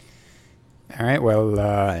All right. Well,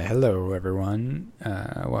 hello, everyone.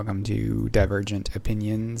 Welcome to Divergent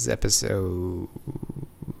Opinions, episode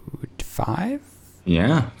 5?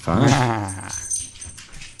 Yeah, fine.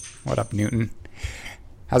 What up, Newton?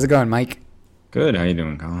 How's it going, Mike? Good. How you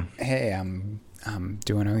doing, Colin? Hey, I'm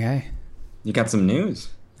doing okay. You got some news?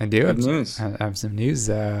 I do. Good news. I have some news.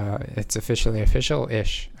 It's officially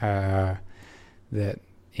official-ish that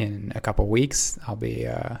in a couple weeks I'll be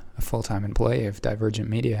a full-time employee of Divergent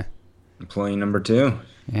Media. Employee number 2.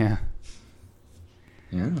 Yeah.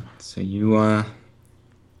 Yeah. So you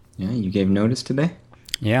gave notice today?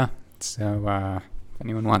 Yeah. So if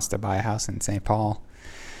anyone wants to buy a house in St. Paul,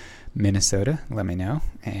 Minnesota, let me know.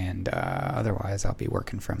 And otherwise, I'll be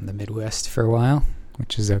working from the Midwest for a while,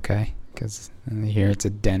 which is okay because I hear it's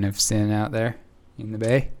a den of sin out there in the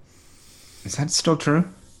Bay. Is that still true?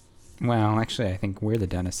 Well, actually, I think we're the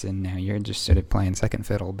den of sin now. You're just sort of playing second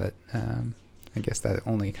fiddle, but I guess that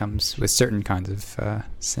only comes with certain kinds of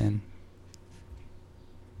sin.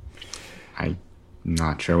 I'm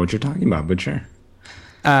not sure what you're talking about, but sure.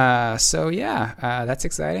 That's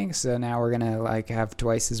exciting. So now we're gonna have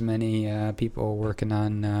twice as many people working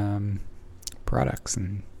on products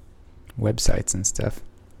and websites and stuff.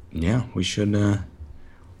 Yeah, we should.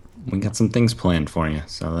 We got some things planned for you,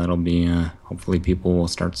 so that'll be. Hopefully, people will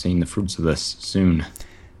start seeing the fruits of this soon.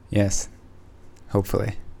 Yes,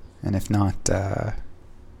 hopefully, and if not, that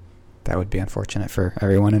would be unfortunate for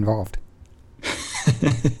everyone involved.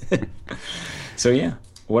 So yeah.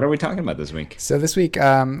 What are we talking about this week? So this week,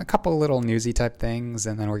 a couple little newsy type things,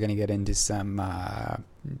 and then we're going to get into some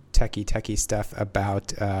techie stuff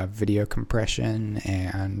about video compression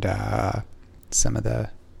and some of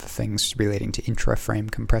the things relating to intra-frame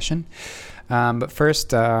compression. But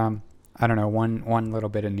first, I don't know, one little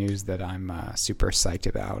bit of news that I'm super psyched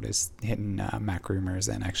about is hitting MacRumors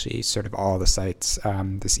and actually sort of all the sites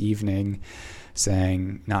this evening,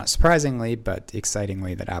 saying, not surprisingly, but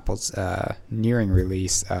excitingly, that Apple's nearing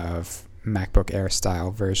release of MacBook Air style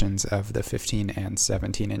versions of the 15 and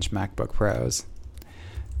 17-inch MacBook Pros.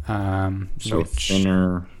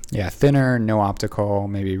 Thinner. Yeah, thinner, no optical,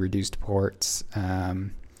 maybe reduced ports,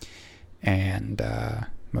 and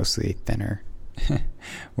mostly thinner,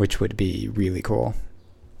 which would be really cool.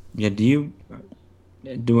 Yeah,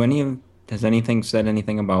 has anything said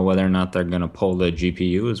anything about whether or not they're going to pull the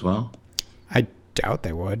GPU as well? I doubt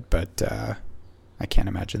they would, but I can't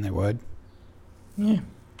imagine they would. Yeah,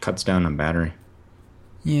 cuts down on battery.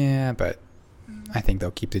 Yeah, but I think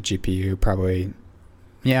they'll keep the GPU probably.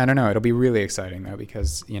 Yeah, I don't know. It'll be really exciting, though,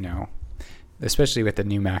 because, especially with the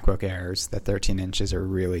new MacBook Airs, the 13 inch is a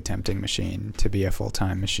really tempting machine to be a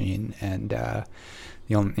full-time machine. And, I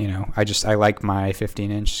like my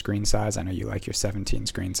 15-inch screen size. I know you like your 17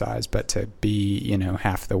 screen size, but to be,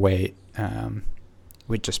 half the weight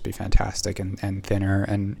would just be fantastic and thinner.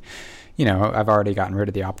 And, I've already gotten rid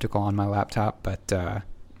of the optical on my laptop, but, I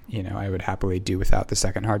would happily do without the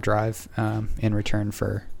second hard drive in return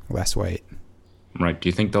for less weight. Right. Do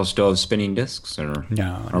you think they'll still have spinning disks, or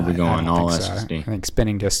no? Are we going all SSD? So. I think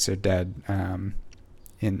spinning disks are dead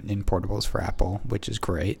in portables for Apple, which is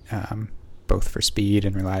great, both for speed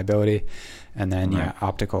and reliability. And then, right.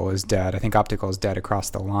 Optical is dead. I think optical is dead across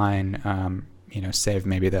the line. Save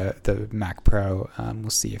maybe the Mac Pro. We'll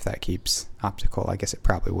see if that keeps optical. I guess it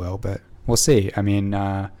probably will, but we'll see. I mean...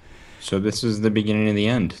 So this is the beginning of the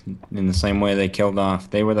end. In the same way they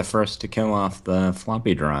were the first to kill off the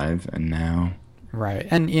floppy drive, and now... Right.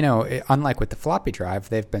 And, unlike with the floppy drive,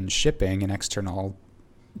 they've been shipping an external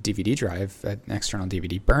DVD drive, an external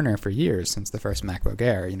DVD burner for years since the first MacBook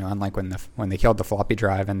Air. Unlike when they killed the floppy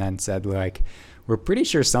drive and then said, we're pretty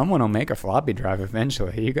sure someone will make a floppy drive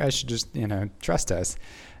eventually. You guys should just, trust us.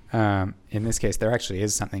 In this case, there actually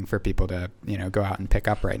is something for people to, go out and pick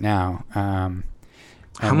up right now.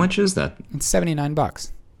 How much is that? It's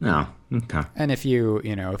 $79. Oh, okay. And if you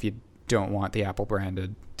don't want the Apple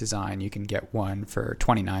branded design, you can get one for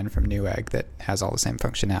 $29 from Newegg that has all the same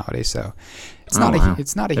functionality. So it's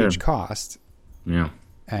not a huge cost. Yeah.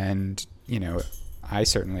 And I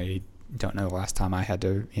certainly don't know the last time I had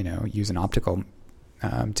to use an optical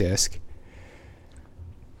disc.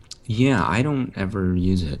 Yeah, I don't ever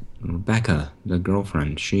use it. Rebecca, the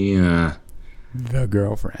girlfriend, she'll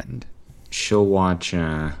watch,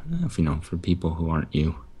 for people who aren't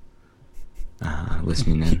you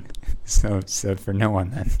listening in. So for no one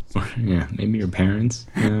then. Yeah, maybe your parents.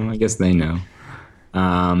 I guess they know.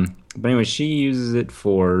 But anyway, she uses it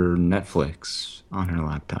for Netflix on her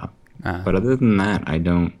laptop. But other than that, I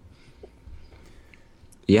don't.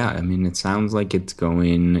 Yeah, I mean, it sounds like it's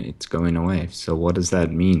going away. So what does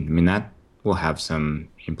that mean? I mean, that will have some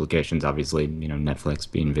implications, obviously,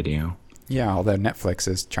 Netflix being video. Yeah, although Netflix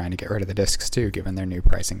is trying to get rid of the discs too, given their new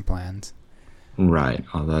pricing plans. Right,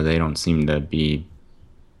 although they don't seem to be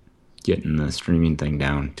getting the streaming thing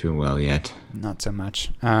down too well yet. Not so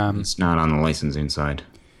much. It's not on the licensing side.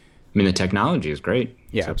 I mean, the technology is great.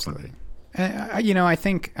 Yeah, absolutely. I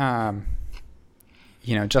think,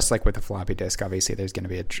 just like with the floppy disk, obviously there's going to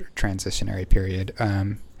be a transitionary period.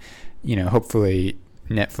 Hopefully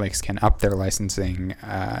Netflix can up their licensing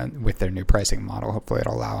with their new pricing model. Hopefully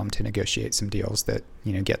it'll allow them to negotiate some deals that,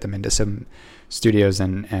 get them into some studios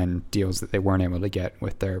and deals that they weren't able to get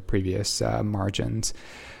with their previous margins.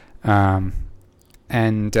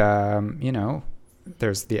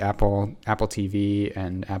 There's the Apple TV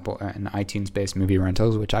and Apple and iTunes-based movie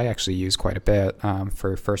rentals, which I actually use quite a bit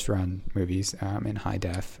for first-run movies in high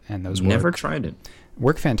def, and those never tried it.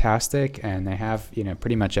 Work fantastic, and they have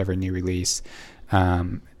pretty much every new release,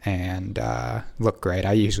 and look great.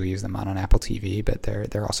 I usually use them on an Apple TV, but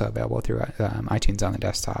they're also available through iTunes on the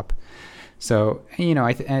desktop. So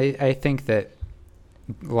I think that,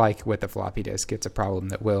 like with the floppy disk, it's a problem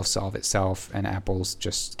that will solve itself, and Apple's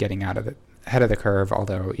just getting ahead of the curve.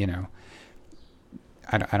 Although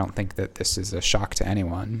I don't think that this is a shock to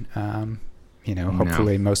anyone.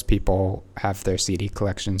 Hopefully most people have their CD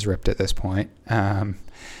collections ripped at this point. And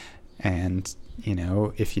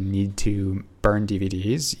if you need to burn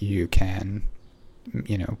DVDs, you can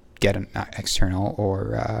get an external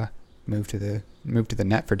or move to the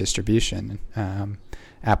net for distribution.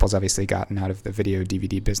 Apple's obviously gotten out of the video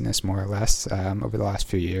DVD business more or less over the last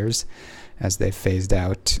few years, as they've phased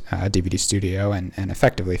out DVD Studio and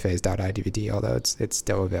effectively phased out iDVD, although it's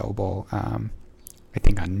still available, I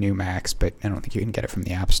think, on new Macs, but I don't think you can get it from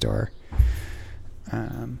the App Store.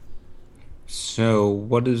 At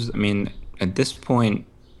this point,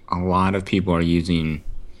 a lot of people are using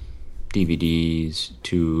DVDs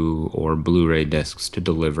or Blu-ray discs to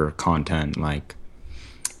deliver content, like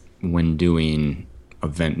when doing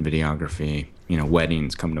event videography.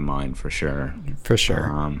 Weddings come to mind for sure. For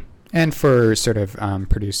sure. And for sort of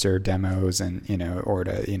producer demos and, or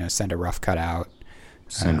to, send a rough cut out.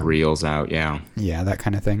 Send reels out, yeah. Yeah, that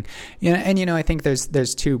kind of thing. And, I think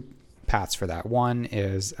there's two paths for that. One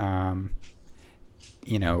is,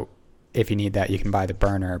 if you need that, you can buy the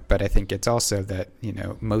burner. But I think it's also that,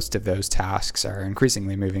 most of those tasks are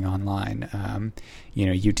increasingly moving online.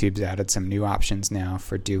 YouTube's added some new options now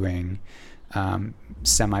for doing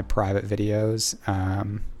semi-private videos,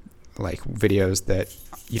 like videos that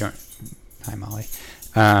you don't, hi Molly,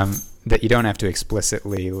 that you don't have to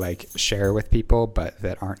explicitly like share with people, but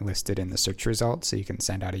that aren't listed in the search results. So you can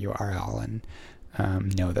send out a URL and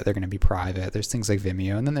know that they're going to be private. There's things like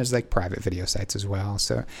Vimeo, and then there's like private video sites as well.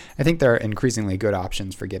 So I think there are increasingly good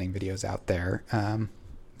options for getting videos out there.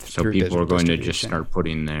 So people are going to just start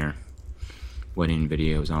putting their wedding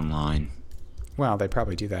videos online. Well, they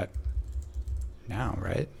probably do that now,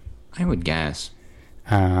 right? I would guess.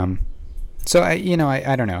 So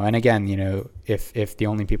I don't know. And again, if the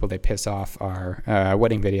only people they piss off are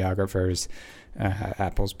wedding videographers,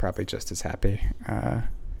 Apple's probably just as happy.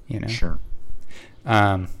 Sure.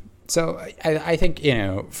 So I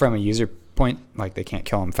think from a user point, like they can't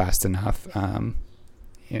kill them fast enough.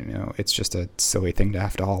 It's just a silly thing to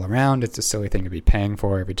have to haul around. It's a silly thing to be paying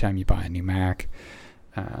for every time you buy a new Mac.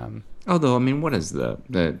 Although, what is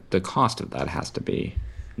the cost of that has to be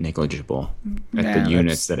negligible at the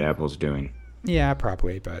units that Apple's doing. Yeah,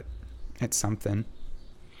 probably, but it's something.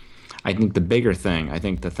 I think the bigger thing,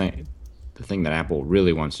 the thing that Apple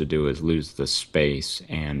really wants to do is lose the space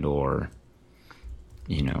or,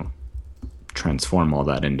 transform all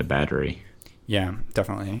that into battery. Yeah,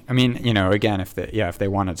 definitely. Again, if they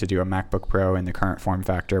wanted to do a MacBook Pro in the current form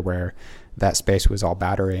factor where that space was all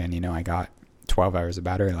battery and, I got 12 hours of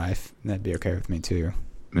battery life, that'd be okay with me too.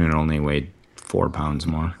 It only weighed 4 pounds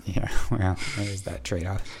more. Yeah, well, there's that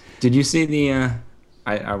trade-off. Did you see the?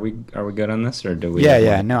 Are we good on this, or do we?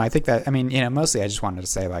 Yeah. No, I think that. Mostly I just wanted to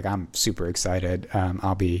say, like, I'm super excited.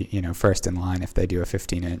 I'll be, first in line if they do a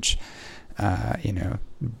 15-inch,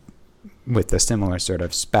 with the similar sort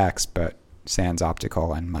of specs, but sans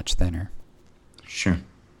optical and much thinner. Sure.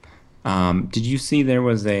 Did you see there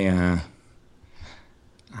was a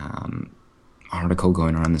article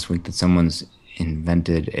going around this week that someone's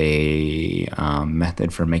invented a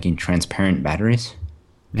method for making transparent batteries?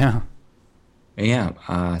 No.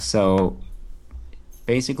 Yeah. So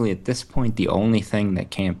basically, at this point, the only thing that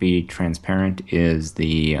can't be transparent is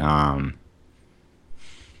the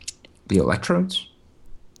electrodes.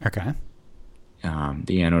 Okay.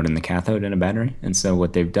 The anode and the cathode in a battery. And so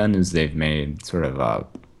what they've done is they've made sort of a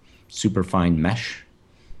superfine mesh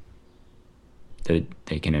that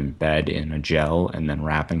they can embed in a gel and then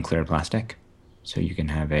wrap in clear plastic, so you can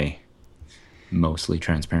have a mostly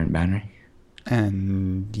transparent battery.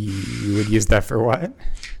 And you would use that for what?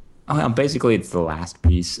 Basically, it's the last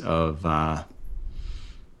piece of a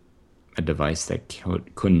device that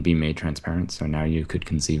couldn't be made transparent. So now you could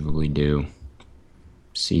conceivably do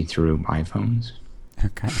see-through iPhones.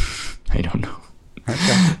 Okay. I don't know.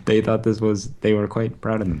 Okay. They were quite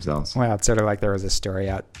proud of themselves. Well, it's sort of like there was a story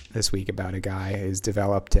out this week about a guy who's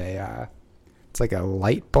developed it's like a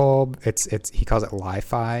light bulb. He calls it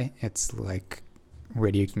Li-Fi. It's like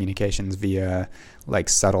radio communications via like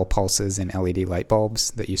subtle pulses in LED light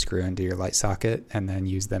bulbs that you screw into your light socket and then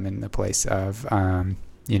use them in the place of,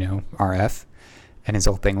 RF. And his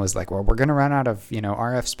whole thing was like, well, we're going to run out of,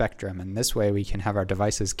 RF spectrum. And this way we can have our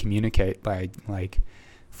devices communicate by like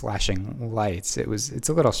flashing lights. It's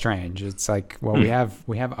a little strange. It's like, well, we have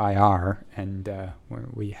IR, and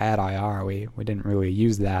we had IR. We didn't really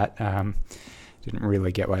use that. Didn't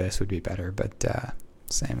really get why this would be better, but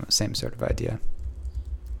same sort of idea.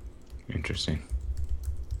 Interesting.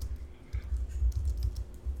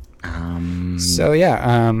 So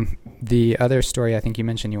yeah, the other story I think you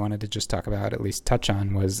mentioned you wanted to just talk about, at least touch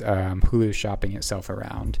on, was Hulu shopping itself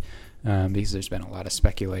around, because there's been a lot of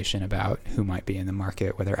speculation about who might be in the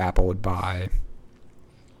market, whether Apple would buy.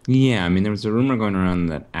 Yeah, I mean, there was a rumor going around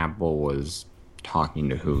that Apple was talking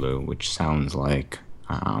to Hulu, which sounds like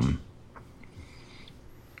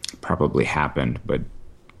probably happened, but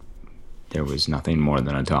there was nothing more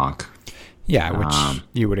than a talk. Yeah, which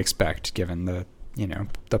you would expect given the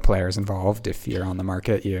players involved. If you're on the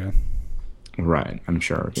market, Right, I'm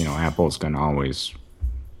sure. Apple's going to always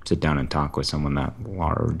sit down and talk with someone that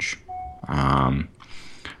large.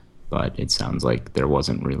 But it sounds like there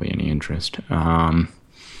wasn't really any interest. I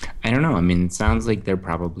don't know. I mean, it sounds like they're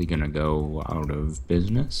probably going to go out of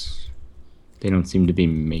business. They don't seem to be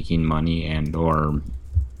making money and or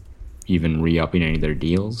even re-upping any of their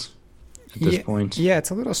deals at this point. Yeah, it's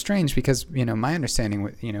a little strange because, my understanding,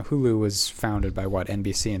 Hulu was founded by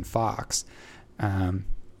NBC and Fox.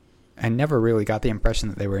 I never really got the impression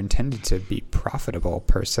that they were intended to be profitable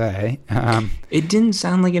per se. It didn't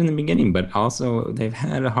sound like it in the beginning, but also they've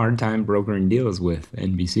had a hard time brokering deals with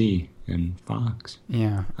NBC and Fox.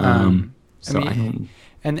 Yeah.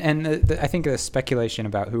 I think the speculation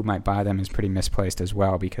about who might buy them is pretty misplaced as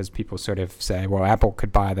well, because people sort of say, well, Apple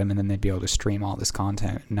could buy them and then they'd be able to stream all this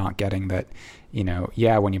content, not getting that,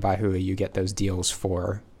 when you buy Hulu, you get those deals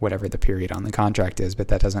for whatever the period on the contract is, but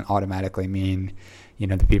that doesn't automatically mean,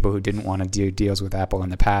 the people who didn't want to do deals with Apple in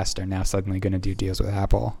the past are now suddenly going to do deals with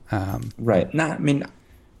Apple. Right.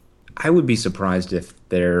 I would be surprised if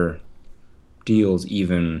their deals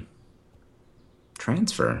even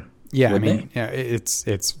transfer. Yeah,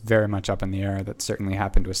 it's very much up in the air. That certainly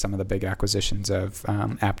happened with some of the big acquisitions of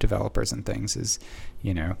app developers and things. Is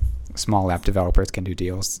small app developers can do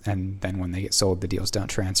deals, and then when they get sold, the deals don't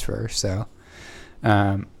transfer. So,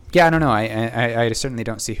 I don't know. I certainly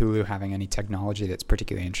don't see Hulu having any technology that's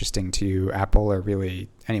particularly interesting to Apple or really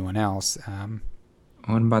anyone else.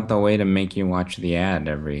 What about the way to make you watch the ad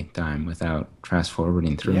every time without fast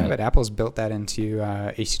forwarding through it? Yeah, but Apple's built that into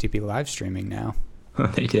HTTP live streaming now. Oh,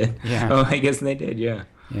 they did. Yeah. Oh, I guess they did. Yeah.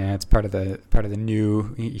 Yeah, it's part of the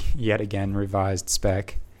new, yet again revised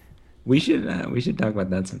spec. We should talk about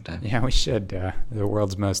that sometime. Yeah, we should. The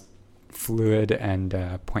world's most fluid and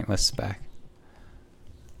pointless spec.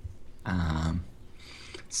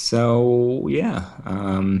 So yeah.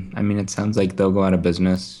 It sounds like they'll go out of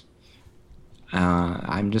business.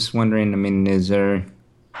 I'm just wondering. How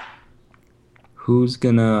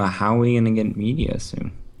are we gonna get media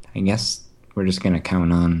soon? I guess we're just going to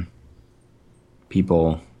count on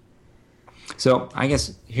people. So I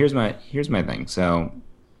guess here's my thing. So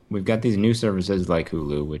we've got these new services like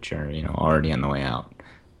Hulu, which are, already on the way out,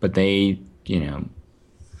 but they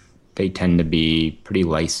tend to be pretty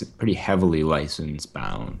heavily license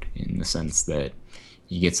bound, in the sense that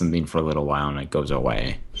you get something for a little while and it goes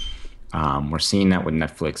away. We're seeing that with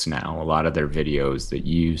Netflix now. A lot of their videos that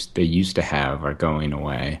they used to have are going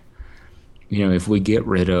away. If we get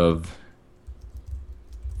rid of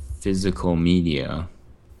physical media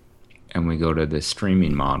and we go to the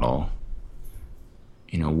streaming model,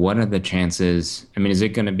 what are the chances? Is it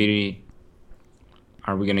going to be,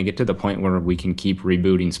 are we going to get to the point where we can keep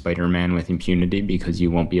rebooting Spider-Man with impunity because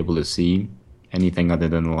you won't be able to see anything other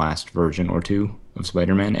than the last version or two of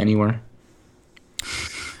Spider-Man anywhere?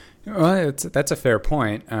 Well, that's a fair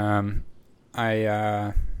point.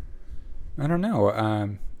 I don't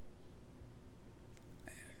know.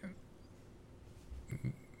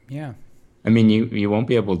 Yeah. You won't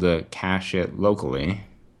be able to cache it locally.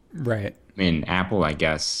 Right. I mean, Apple, I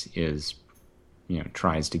guess, is,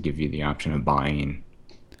 tries to give you the option of buying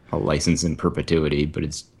a license in perpetuity, but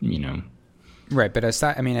it's, Right, but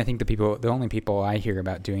aside, I mean, I think the only people I hear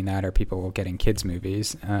about doing that are people getting kids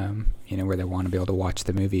movies, where they want to be able to watch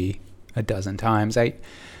the movie a dozen times. I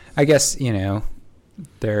guess,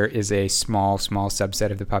 there is a small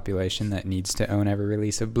subset of the population that needs to own every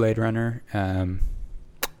release of Blade Runner. But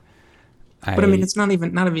I mean, it's not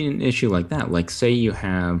even an issue like that. Like, say you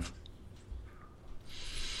have,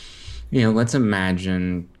 let's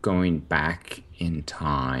imagine going back in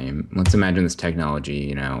time. Let's imagine this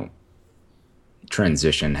technology,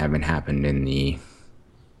 transition having happened in the,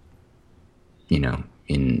 in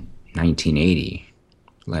 1980.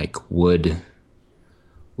 Like, would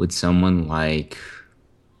someone like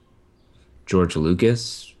George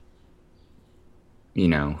Lucas,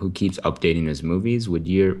 who keeps updating his movies, would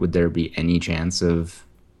there be any chance of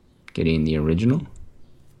getting the original?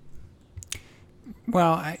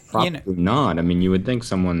 Well, probably not. I mean, you would think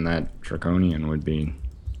someone that draconian would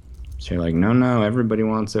say like, no, everybody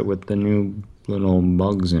wants it with the new little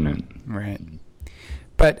bugs in it. Right.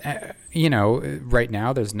 But, right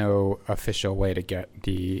now there's no official way to get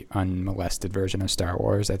the unmolested version of Star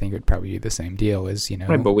Wars. I think it would probably be the same deal as,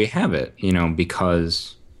 Right, but we have it,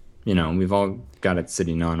 because, we've all got it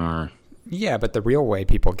sitting on our... Yeah, but the real way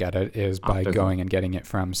people get it is by going and getting it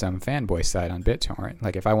from some fanboy site on BitTorrent.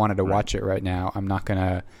 Like, if I wanted to watch it right now, I'm not going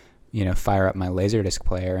to, fire up my Laserdisc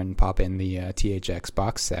player and pop in the THX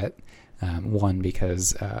box set. One,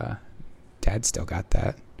 because Dad still got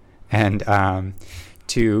that. And...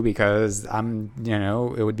 two, because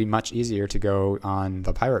it would be much easier to go on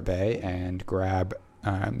the Pirate Bay and grab,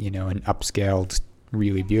 an upscaled,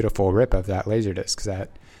 really beautiful rip of that Laserdisc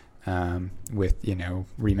set with,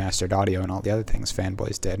 remastered audio and all the other things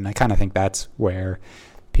fanboys did. And I kind of think that's where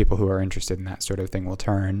people who are interested in that sort of thing will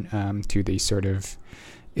turn to the sort of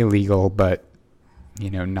illegal, but,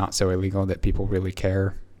 not so illegal that people really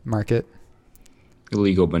care market.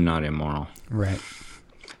 Illegal, but not immoral. Right.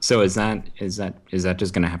 So is that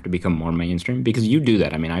just going to have to become more mainstream? Because you do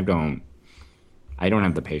that. I mean, I don't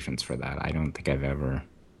have the patience for that. I don't think I've ever,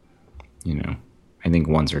 I think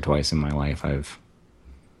once or twice in my life I've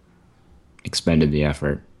expended the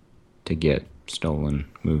effort to get stolen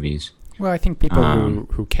movies. Well, I think people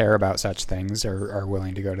who care about such things are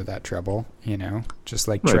willing to go to that trouble, just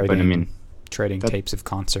like right, trading tapes of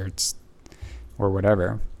concerts or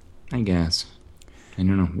whatever. I guess. I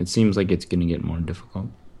don't know. It seems like it's going to get more difficult.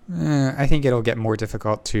 I think it'll get more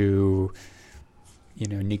difficult to,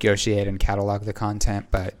 negotiate and catalog the content,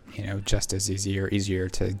 but, just as easier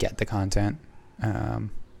to get the content.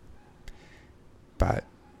 But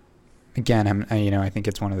again, I think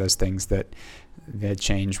it's one of those things that the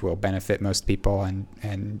change will benefit most people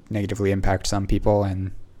and negatively impact some people,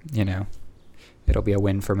 and, it'll be a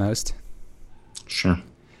win for most. Sure.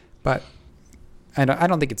 But I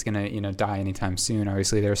don't think it's going to, die anytime soon.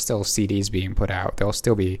 Obviously, there's still CDs being put out. There'll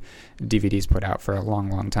still be DVDs put out for a long,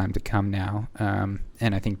 long time to come now. And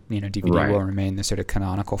I think, DVD will remain the sort of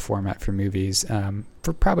canonical format for movies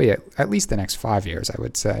for probably at least the next 5 years, I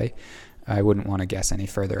would say. I wouldn't want to guess any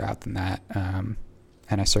further out than that. And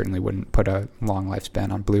I certainly wouldn't put a long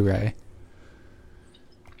lifespan on Blu-ray.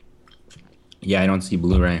 Yeah, I don't see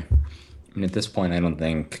Blu-ray. I mean, at this point, I don't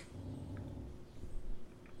think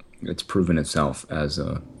it's proven itself as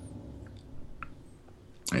a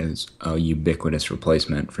ubiquitous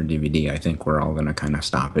replacement for DVD. I think we're all going to kind of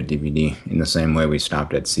stop at DVD in the same way we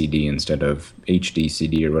stopped at CD instead of HD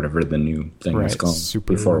CD or whatever the new thing was called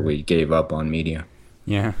before we gave up on media.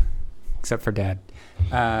 Yeah, except for Dad.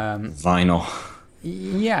 Vinyl.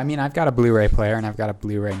 Yeah, I mean, I've got a Blu-ray player and I've got a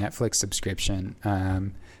Blu-ray Netflix subscription.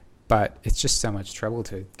 But it's just so much trouble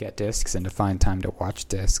to get discs and to find time to watch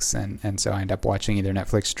discs. And so I end up watching either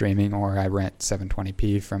Netflix streaming or I rent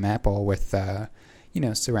 720p from Apple with,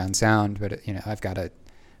 surround sound. But, I've got a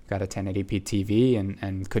 1080p TV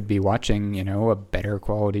and could be watching, a better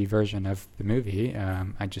quality version of the movie.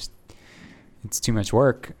 It's too much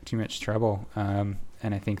work, too much trouble.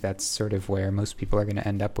 And I think that's sort of where most people are going to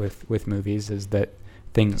end up with movies, is that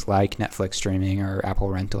things like Netflix streaming or Apple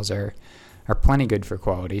rentals are plenty good for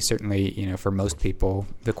quality. Certainly, for most people,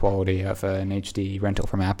 the quality of an HD rental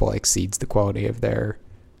from Apple exceeds the quality of their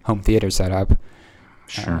home theater setup.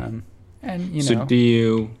 Sure. And so do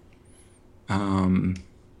you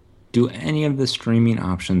do any of the streaming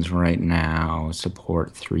options right now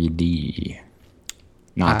support 3D?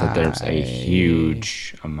 Not that there's a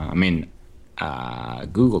huge amount. I mean,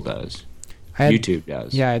 Google does. YouTube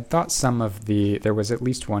does. Yeah, I thought there was at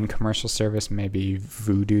least one commercial service, maybe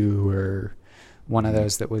Vudu or one of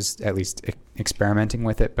those, that was at least experimenting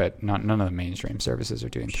with it, but none of the mainstream services are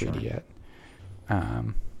doing 3D yet.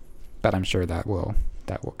 But I'm sure that will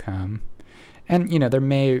come. And, there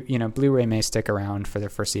may, Blu-ray may stick around for the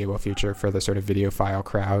foreseeable future for the sort of video file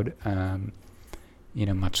crowd.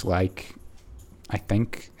 Much like, I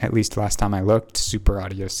think, at least last time I looked, Super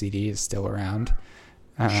Audio CD is still around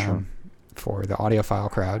for the audiophile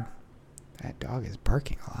crowd. That dog is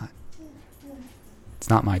barking a lot. It's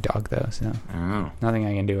not my dog, though, so nothing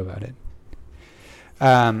I can do about it.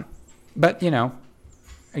 But,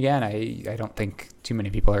 again, I don't think too many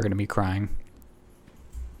people are going to be crying.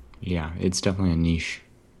 Yeah, it's definitely a niche.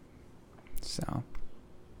 So,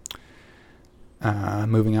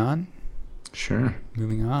 moving on. Sure.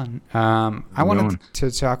 Moving on. I wanted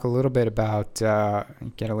to talk a little bit about,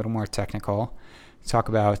 get a little more technical, talk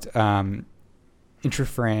about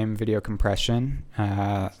intraframe video compression,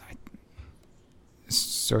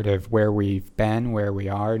 sort of where we've been, where we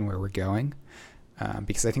are, and where we're going.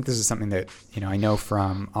 Because I think this is something that, I know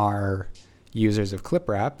from our users of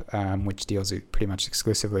ClipWrap, which deals pretty much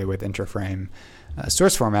exclusively with intraframe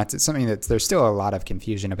source formats. It's something that there's still a lot of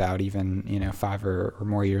confusion about, even 5 or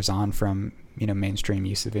more years on from mainstream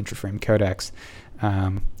use of intraframe codecs.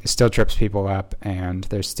 It still trips people up, and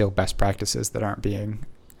there's still best practices that aren't being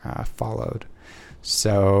followed.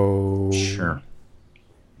 So, sure.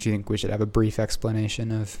 Do you think we should have a brief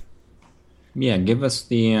explanation of? Yeah, give us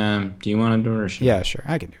the. Do you want to do it? Or should Yeah, sure,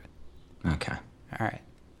 I can do it. Okay. All right.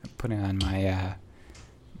 I'm putting on my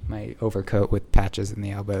my overcoat with patches in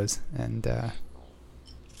the elbows, and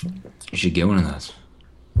you should get one of those.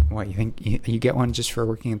 What, you think you get one just for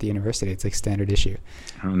working at the university? It's like standard issue.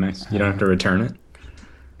 Oh, nice. You don't have to return it.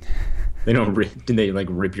 They don't. Do they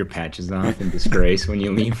rip your patches off in disgrace when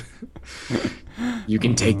you leave? You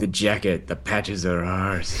can take the jacket. The patches are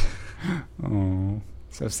ours. Oh,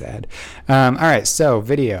 so sad. All right, so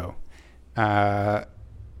video. And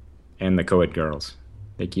the co-ed girls.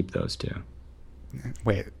 They keep those too.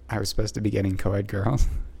 Wait, I was supposed to be getting co-ed girls?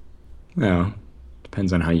 Well,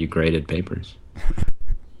 depends on how you graded papers.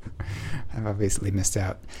 I've obviously missed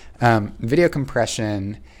out. Video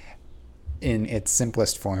compression in its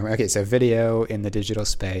simplest form. Okay, so video in the digital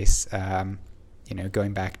space,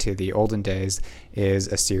 going back to the olden days, is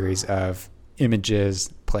a series of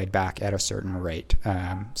images played back at a certain rate.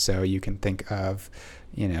 So you can think of,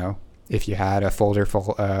 if you had a folder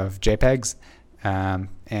full of JPEGs,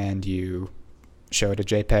 and you showed a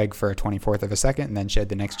JPEG for a 24th of a second and then showed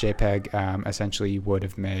the next JPEG, essentially you would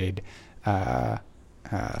have made a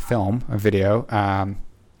video,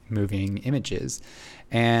 moving images.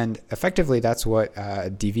 And effectively that's what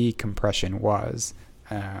DV compression was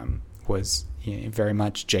very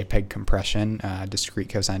much JPEG compression, discrete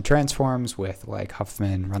cosine transforms with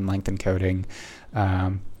Huffman run length encoding,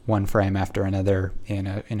 one frame after another in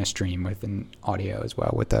a stream with an audio as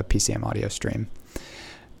well, with the PCM audio stream.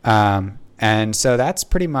 And so that's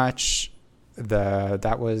pretty much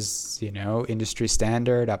that was, industry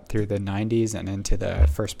standard up through the 90s and into the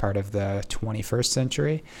first part of the 21st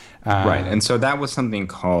century. Right. And so that was something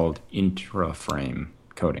called intraframe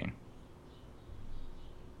coding.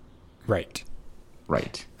 Right.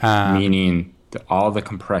 Right. Meaning all the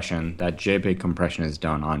compression, that JPEG compression is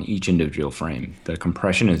done on each individual frame. The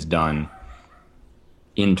compression is done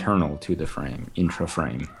internal to the frame,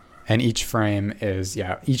 intraframe. And each frame is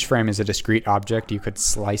a discrete object. You could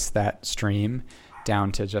slice that stream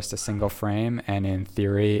down to just a single frame, and in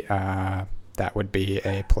theory, that would be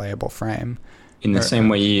a playable frame. In the same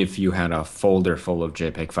way, if you had a folder full of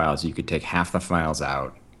JPEG files, you could take half the files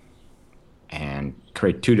out and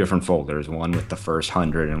create 2 different folders, one with the first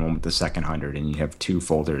 100 and one with the second 100, and you have 2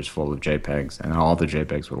 folders full of JPEGs, and all the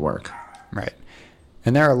JPEGs would work. Right.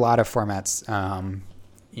 And there are a lot of formats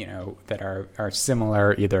that are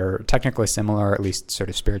similar, either technically similar or at least sort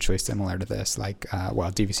of spiritually similar to this,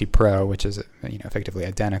 DVC Pro, which is effectively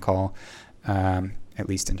identical, at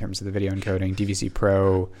least in terms of the video encoding, DVC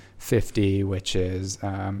Pro 50, which is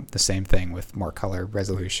the same thing with more color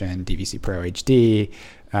resolution, DVC Pro HD,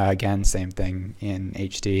 again, same thing in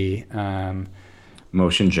HD.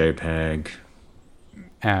 Motion JPEG.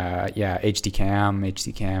 HDCam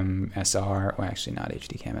SR. Well, actually not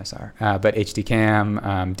HDCam SR, but HDCam,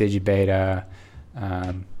 Digibeta.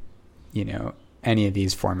 Any of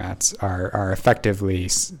these formats are effectively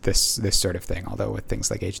this sort of thing. Although with things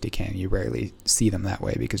like HDCam, you rarely see them that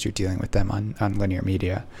way because you're dealing with them on linear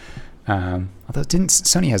media. Although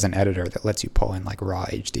Sony has an editor that lets you pull in raw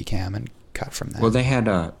HDCam and cut from that. Well, they had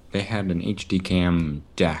an HDCam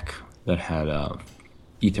deck that had a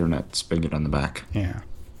Ethernet spigot on the back. Yeah.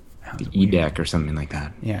 The EDEC or something like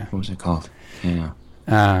that. Yeah. What was it called? Yeah.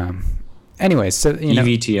 Anyways, so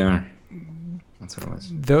EVTR. That's what it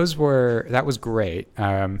was. That was great.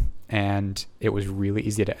 And it was really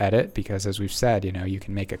easy to edit because, as we've said, you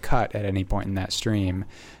can make a cut at any point in that stream,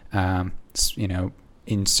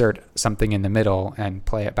 insert something in the middle and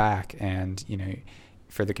play it back. And,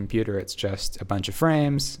 for the computer, it's just a bunch of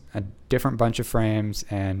frames, a different bunch of frames,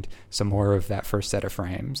 and some more of that first set of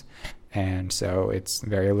frames. And so it's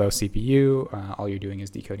very low CPU. All you're doing is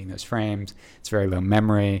decoding those frames. It's very low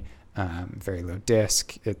memory, very low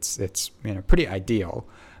disk. It's pretty ideal.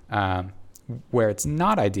 Where it's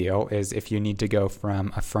not ideal is if you need to go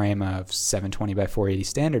from a frame of 720 by 480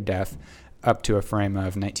 standard def up to a frame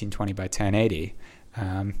of 1920 by 1080.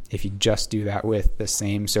 If you just do that with the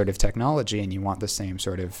same sort of technology and you want the same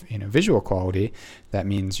sort of visual quality, that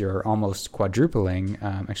means you're almost quadrupling,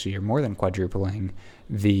 actually you're more than quadrupling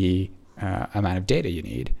the amount of data you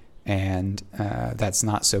need. And that's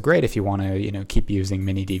not so great if you want to keep using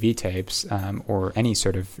mini DV tapes or any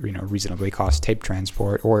sort of reasonably cost tape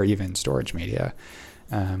transport or even storage media.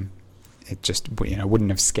 It just wouldn't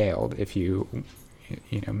have scaled if you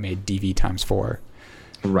made DV times 4.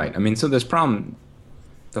 Right. I mean, so this problem,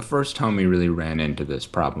 the first time we really ran into this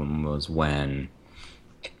problem was when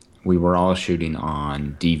we were all shooting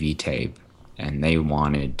on DV tape and they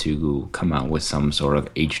wanted to come out with some sort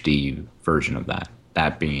of HD version of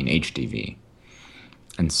that being HDV.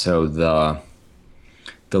 And so the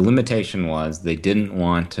limitation was they didn't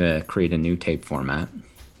want to create a new tape format,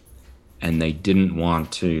 and they didn't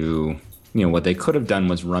want to, what they could have done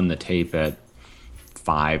was run the tape at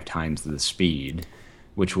 5 times the speed,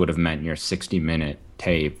 which would have meant your 60-minute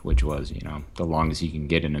tape, which was, the longest you can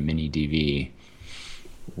get in a mini DV,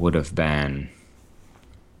 would have been,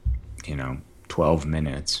 12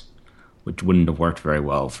 minutes, which wouldn't have worked very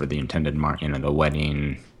well for the intended market, the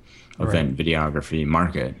wedding event videography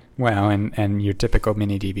market. Well, and your typical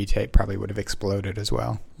mini DV tape probably would have exploded as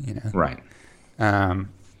well, Right. Right,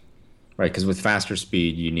 because with faster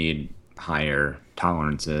speed, you need higher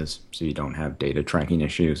tolerances, so you don't have data tracking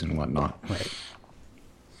issues and whatnot. Right.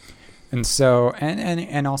 And so,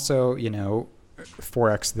 and also,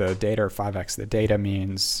 4x the data or 5x the data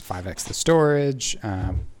means 5x the storage.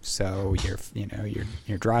 So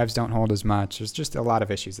your drives don't hold as much. There's just a lot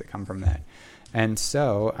of issues that come from that. And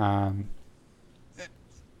so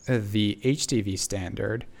the HDV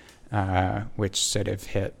standard, which sort of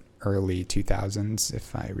hit early 2000s,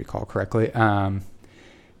 if I recall correctly,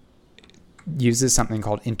 uses something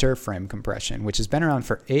called interframe compression, which has been around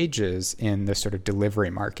for ages in the sort of delivery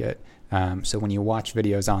market. So when you watch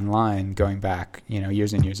videos online going back,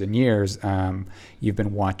 years and years and years, you've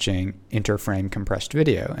been watching interframe compressed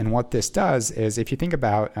video. And what this does is, if you think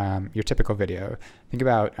about your typical video, think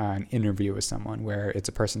about an interview with someone where it's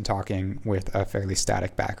a person talking with a fairly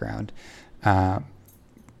static background. That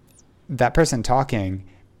person talking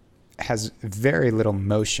has very little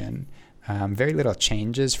motion. Very little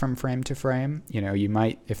changes from frame to frame. You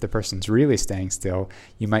might, if the person's really staying still,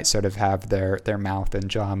 you might sort of have their mouth and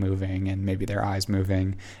jaw moving and maybe their eyes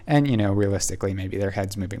moving. And, realistically, maybe their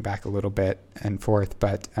head's moving back a little bit and forth.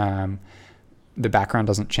 But the background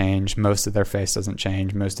doesn't change. Most of their face doesn't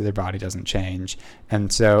change. Most of their body doesn't change.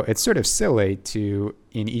 And so it's sort of silly to,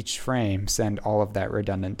 in each frame, send all of that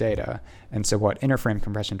redundant data. And so what interframe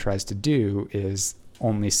compression tries to do is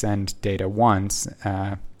only send data once,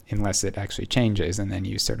 unless it actually changes, and then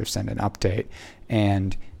you sort of send an update.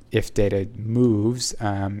 And if data moves,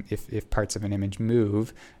 if parts of an image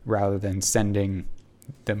move, rather than sending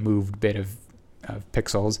the moved bit of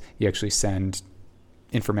pixels, you actually send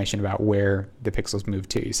information about where the pixels move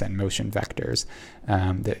to. You send motion vectors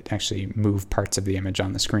that actually move parts of the image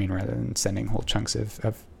on the screen rather than sending whole chunks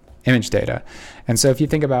of image data. And so if you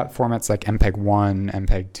think about formats like MPEG-1,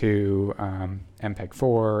 MPEG-2,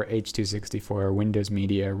 MPEG-4, H.264, Windows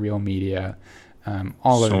Media, Real Media,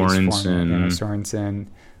 all of these formats, Sorensen,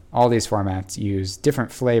 all these formats use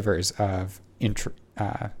different flavors of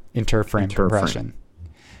interframe compression.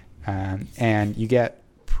 And you get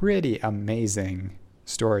pretty amazing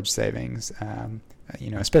storage savings,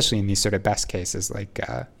 especially in these sort of best cases like,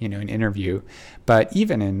 an interview. But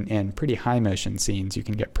even in pretty high motion scenes, you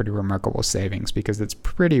can get pretty remarkable savings because it's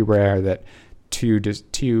pretty rare that two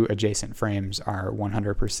adjacent frames are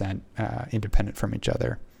 100% independent from each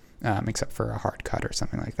other, except for a hard cut or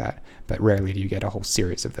something like that. But rarely do you get a whole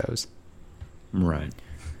series of those. Right.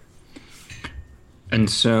 And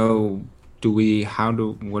so do we want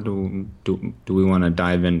to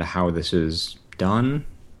dive into how this is done?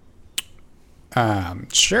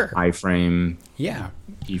 Sure. I-frame, yeah,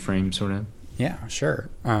 D-frame, sort of. Yeah, sure.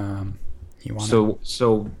 You want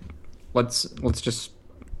so let's just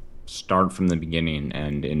start from the beginning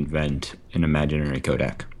and invent an imaginary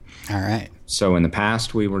codec. All right. So in the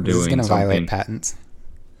past, we were This is doing going to violate something. patents.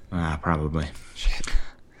 Probably. Shit.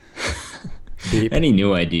 Beep. Any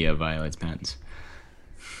new idea violates patents.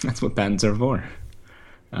 That's what patents are for.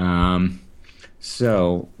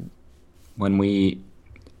 So when we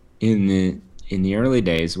in the early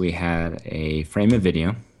days, we had a frame of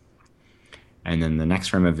video, and then the next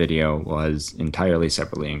frame of video was entirely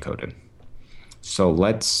separately encoded. So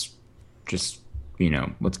let's just,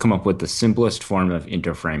 let's come up with the simplest form of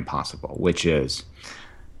interframe possible, which is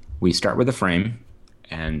we start with a frame,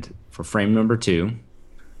 and for frame number 2,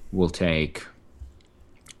 we'll take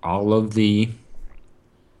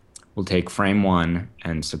frame 1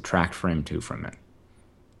 and subtract frame 2 from it,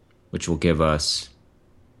 which will give us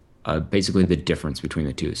basically the difference between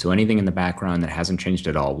the two. So anything in the background that hasn't changed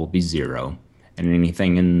at all will be 0, and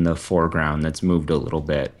anything in the foreground that's moved a little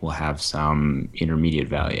bit will have some intermediate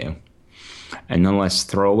value. And then let's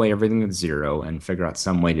throw away everything that's 0 and figure out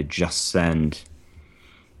some way to just send,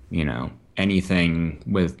 anything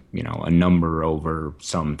with, a number over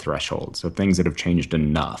some threshold. So things that have changed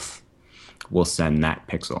enough will send that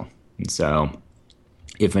pixel. And so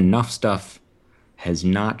if enough stuff has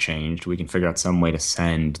not changed, we can figure out some way to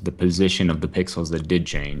send the position of the pixels that did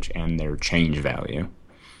change and their change value.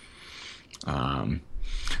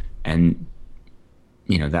 And,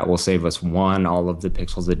 that will save us 1, all of the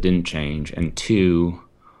pixels that didn't change, and 2,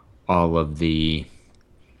 all of the,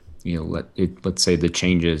 let's say the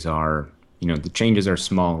changes are, the changes are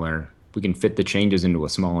smaller. We can fit the changes into a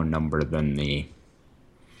smaller number than the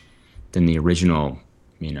original,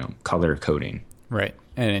 color coding. Right.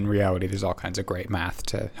 And in reality, there's all kinds of great math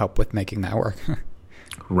to help with making that work.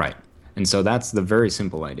 Right. And so that's the very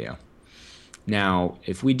simple idea. Now,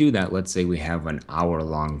 if we do that, let's say we have an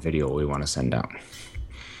hour-long video we want to send out.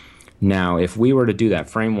 Now, if we were to do that,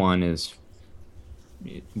 frame 1 is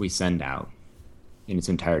we send out in its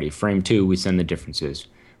entirety. Frame 2, we send the differences.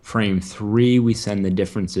 Frame 3, we send the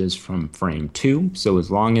differences from frame 2. So as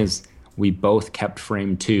long as we both kept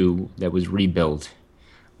frame 2 that was rebuilt,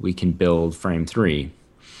 we can build frame 3.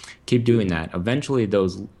 Keep doing that. Eventually,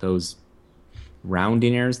 those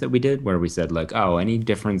rounding errors that we did, where we said any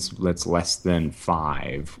difference that's less than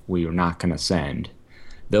 5, we are not going to send,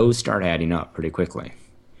 those start adding up pretty quickly.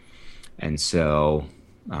 And so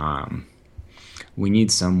we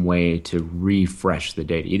need some way to refresh the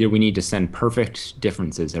data. Either we need to send perfect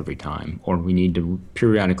differences every time, or we need to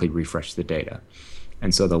periodically refresh the data.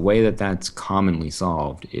 And so the way that that's commonly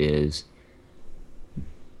solved is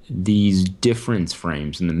these difference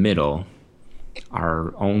frames in the middle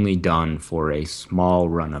are only done for a small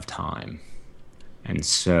run of time. And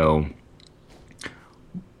so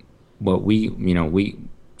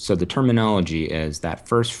so the terminology is that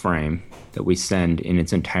first frame that we send in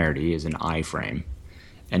its entirety is an iframe.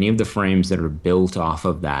 Any of the frames that are built off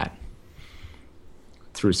of that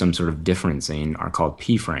through some sort of differencing are called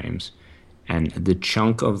p-frames. And the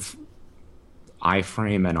chunk of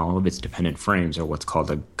iframe and all of its dependent frames are what's called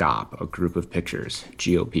a GOP, a group of pictures,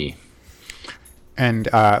 GOP. And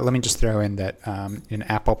let me just throw in that in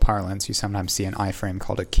Apple parlance, you sometimes see an iframe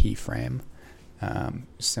called a keyframe.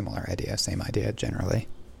 Similar idea, same idea generally.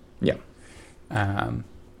 Yeah.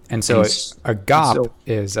 And so a GOP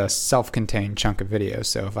is a self-contained chunk of video.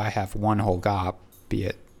 So if I have one whole GOP, be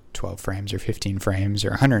it 12 frames or 15 frames or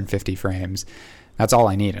 150 frames, that's all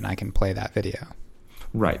I need, and I can play that video.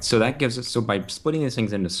 Right. So that gives us, so by splitting these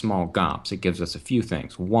things into small GOPs, it gives us a few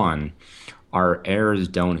things. One, our errors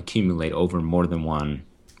don't accumulate over more than one,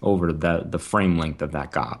 over the frame length of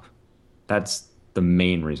that GOP. That's the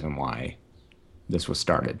main reason why this was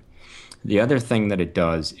started. The other thing that it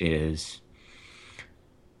does is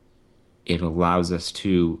it allows us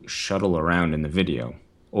to shuttle around in the video,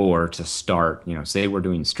 or to start, say we're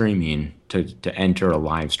doing streaming, to enter a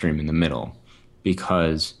live stream in the middle.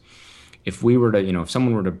 Because if we were to, if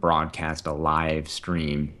someone were to broadcast a live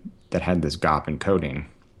stream that had this GOP encoding,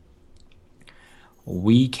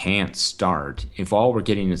 we can't start. If all we're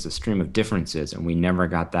getting is a stream of differences and we never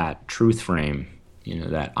got that truth frame,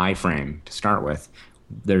 that iframe to start with,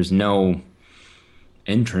 there's no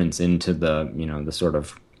entrance into the, the sort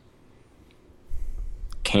of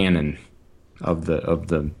canon of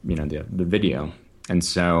the video. And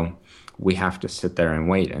so we have to sit there and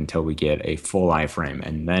wait until we get a full iframe,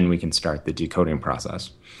 and then we can start the decoding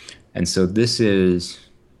process. And so this is,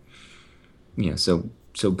 so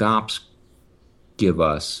GOPs give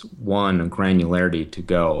us, one, a granularity to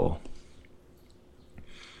go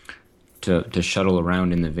to shuttle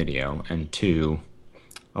around in the video, and two,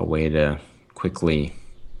 a way to quickly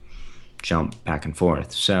jump back and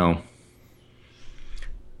forth. So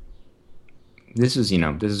this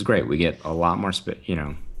is great. We get a lot more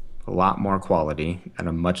a lot more quality at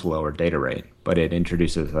a much lower data rate, but it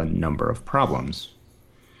introduces a number of problems.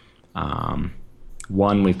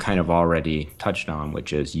 One we've kind of already touched on,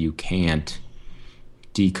 which is you can't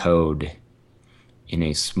decode in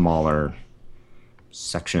a smaller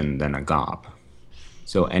section than a GOP.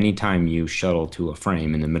 So anytime you shuttle to a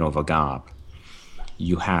frame in the middle of a GOP,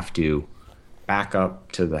 you have to back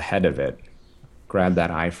up to the head of it, grab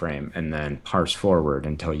that iframe, and then parse forward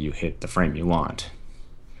until you hit the frame you want.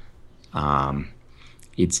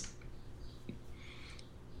 It's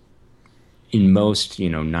in most,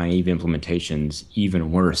 naive implementations,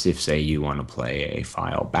 even worse if, say, you want to play a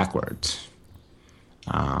file backwards,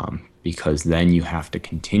 because then you have to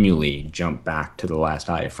continually jump back to the last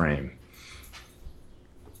iframe,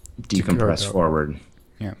 decompress forward.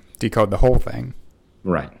 Yeah, decode the whole thing.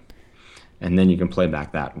 Right. And then you can play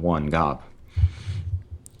back that one GOP.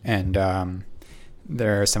 And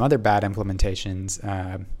there are some other bad implementations,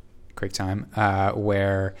 QuickTime,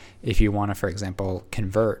 where if you want to, for example,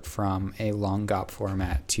 convert from a long GOP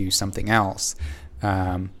format to something else,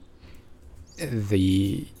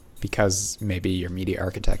 because maybe your media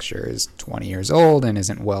architecture is 20 years old and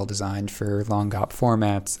isn't well designed for long GOP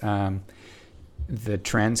formats, the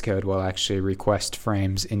transcode will actually request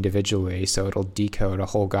frames individually, so it'll decode a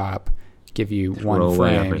whole GOP, give you one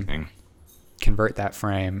frame, convert that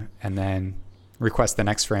frame, and then request the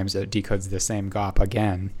next frame so it decodes the same GOP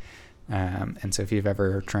again. And so if you've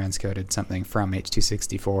ever transcoded something from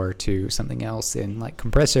H.264 to something else in like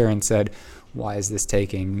compressor and said, why is this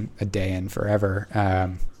taking a day and forever?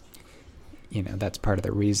 That's part of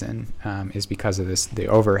the reason, is because of the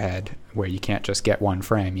overhead where you can't just get one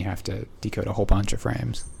frame. You have to decode a whole bunch of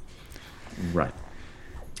frames. Right.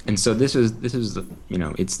 And so this is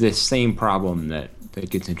it's this same problem that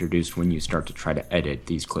gets introduced when you start to try to edit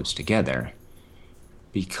these clips together.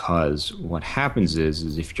 Because what happens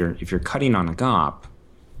is if you're cutting on a GOP,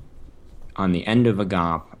 on the end of a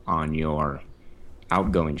GOP on your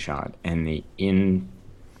outgoing shot, and in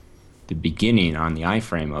the beginning on the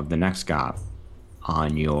iframe of the next GOP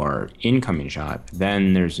on your incoming shot,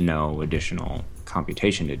 then there's no additional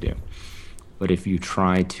computation to do. But if you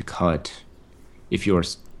try to cut, if your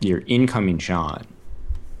incoming shot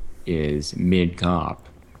is mid GOP,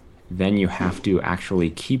 then you have to actually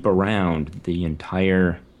keep around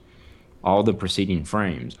all the preceding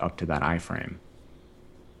frames up to that iframe.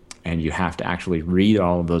 And you have to actually read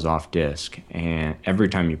all of those off disk. And every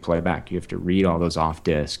time you play back, you have to read all those off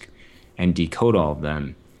disk and decode all of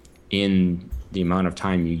them in the amount of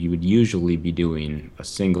time you would usually be doing a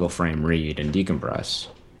single frame read and decompress.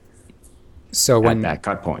 So at that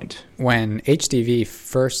cut point. When HDV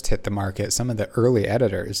first hit the market, some of the early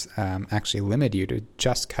editors actually limited you to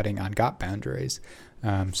just cutting on GOP boundaries.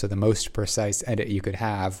 So the most precise edit you could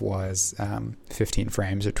have was 15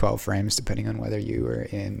 frames or 12 frames, depending on whether you were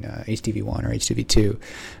in HDV1 or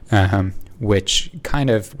HDV2, which kind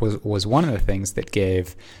of was one of the things that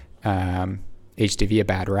gave HDV a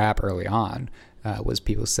bad rap early on. Was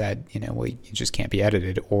people said, you just can't be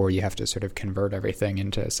edited, or you have to sort of convert everything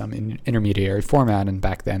into some intermediary format. And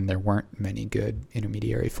back then, there weren't many good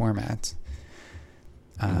intermediary formats.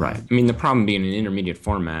 Right. I mean, the problem being an intermediate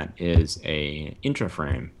format is a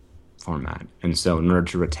intraframe format. And so in order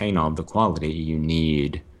to retain all the quality, you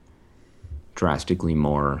need drastically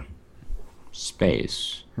more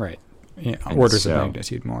space. Right. Yeah, orders of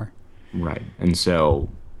magnitude more. Right. And so,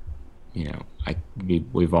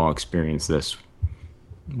 we've all experienced this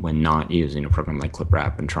when not using a program like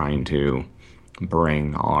ClipWrap and trying to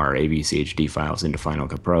bring our AVCHD files into Final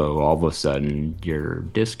Cut Pro. All of a sudden, your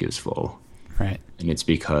disk is full. Right. And it's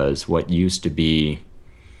because what used to be,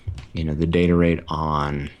 the data rate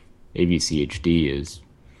on AVCHD is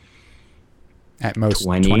at most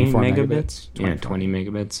 20 megabits. 20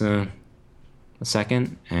 megabits a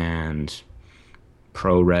second. And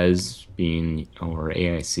ProRes or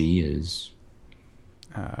AIC is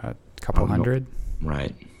a couple hundred.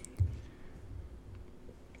 Right.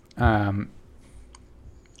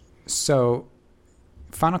 So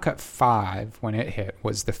Final Cut 5, when it hit,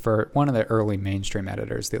 was one of the early mainstream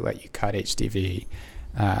editors that let you cut HDV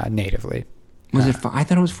natively. Was it? I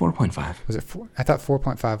thought it was 4.5. Was it 4? I thought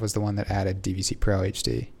 4.5 was the one that added DVC Pro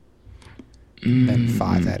HD. Then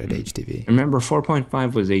 5 added HDV. Remember,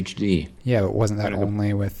 4.5 was HD. Yeah, but wasn't that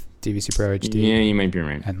only with DVC Pro HD? Yeah, you might be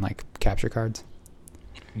right. And like capture cards.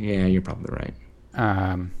 Yeah, you're probably right.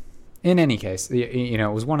 In any case, it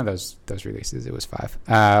was one of those releases. It was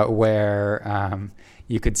 5, where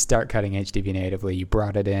you could start cutting HDV natively. You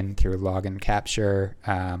brought it in through login capture,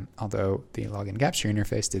 although the login capture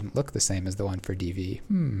interface didn't look the same as the one for DV.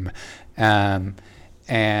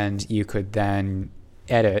 And you could then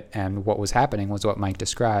edit, and what was happening was what Mike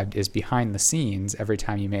described is behind the scenes. Every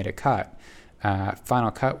time you made a cut,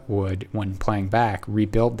 Final Cut would, when playing back,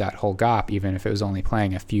 rebuild that whole GOP, even if it was only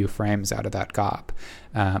playing a few frames out of that GOP.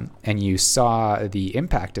 And you saw the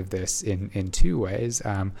impact of this in two ways.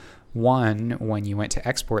 One, when you went to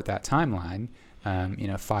export that timeline,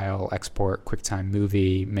 file, export, QuickTime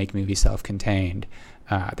Movie, make movie self-contained,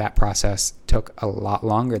 that process took a lot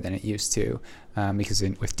longer than it used to, because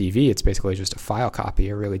with DV, it's basically just a file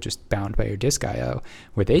copy, or really just bound by your disk I/O.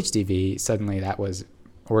 With HDV, suddenly that was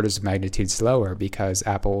orders of magnitude slower, because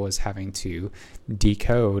Apple was having to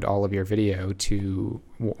decode all of your video to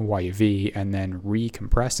YUV and then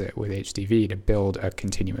recompress it with HDV to build a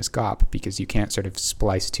continuous GOP, because you can't sort of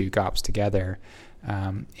splice two GOPs together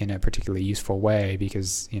in a particularly useful way,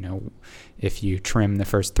 because if you trim the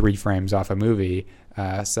first 3 frames off a movie,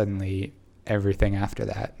 suddenly everything after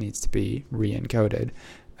that needs to be re-encoded.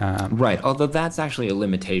 Right, although that's actually a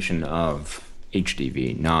limitation of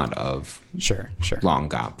HDV, not of sure long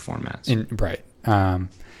GOP formats. Right.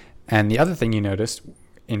 And the other thing you noticed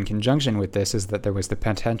in conjunction with this is that there was the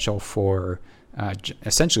potential for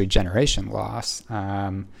essentially generation loss,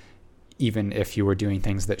 even if you were doing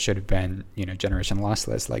things that should have been, generation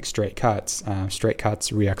lossless, like straight cuts. Straight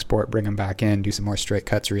cuts, re-export, bring them back in, do some more straight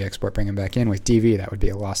cuts, re-export, bring them back in. With DV, that would be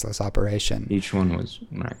a lossless operation. Each one was,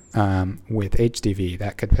 right. With HDV,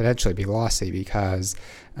 that could potentially be lossy, because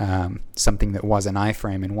something that was an I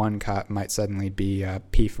frame in one cut might suddenly be a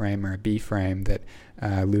P frame or a B frame that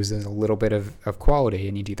loses a little bit of quality,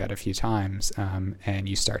 and you do that a few times, and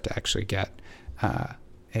you start to actually get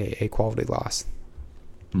a quality loss.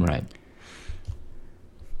 Right.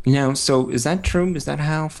 Now, so is that true? Is that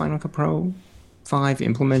how Final Cut Pro 5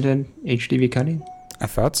 implemented HDV cutting? I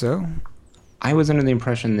thought so. I was under the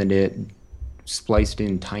impression that it spliced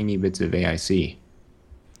in tiny bits of AIC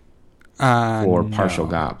for partial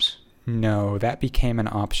GOPs. No, that became an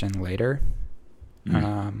option later.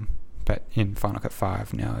 But in Final Cut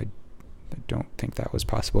 5, no, I don't think that was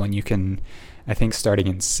possible. And you can, I think starting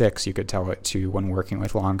in 6, you could tell it to, when working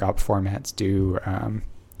with long GOP formats, do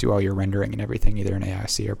all your rendering and everything either in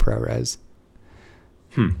AIC or ProRes.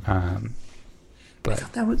 But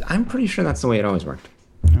I'm pretty sure that's the way it always worked.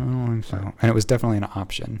 I don't think so. And it was definitely an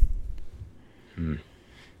option.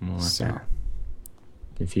 Well, so,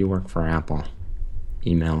 if you work for Apple,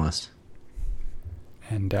 email us.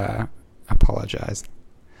 And apologize.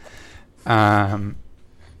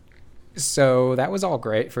 So that was all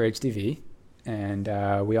great for HDV. And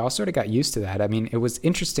we all sort of got used to that. I mean, it was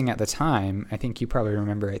interesting at the time. I think you probably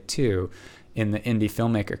remember it too. In the indie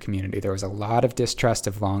filmmaker community, there was a lot of distrust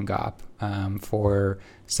of long GOP for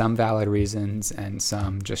some valid reasons and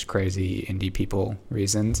some just crazy indie people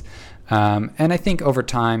reasons. And I think over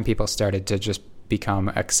time, people started to just become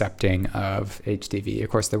accepting of HDV. Of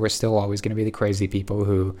course, there were still always going to be the crazy people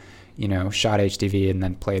who, shot HDV and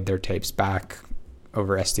then played their tapes back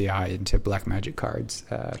over SDI into Blackmagic cards.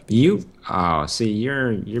 You're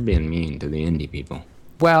being mean to the indie people.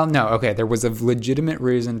 Well, no, okay, there was a legitimate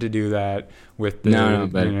reason to do that with the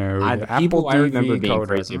Apple I remember DV being coders.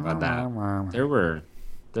 crazy about that. There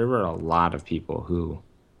were a lot of people who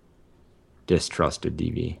distrusted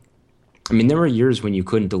DV. I mean, there were years when you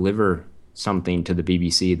couldn't deliver something to the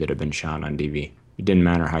BBC that had been shot on DV. It didn't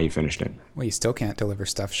matter how you finished it. Well, you still can't deliver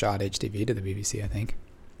stuff shot HDV to the BBC, I think.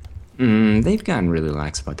 They've gotten really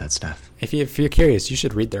lax about that stuff. If you're curious, you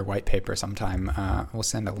should read their white paper sometime. We'll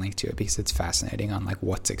send a link to it because it's fascinating on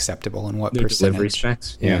what's acceptable and what their percentage. Delivery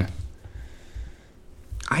specs. Yeah.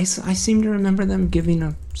 I seem to remember them giving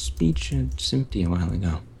a speech at SMPTE a while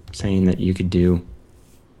ago, saying that you could do.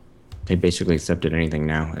 They basically accepted anything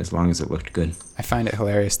now as long as it looked good. I find it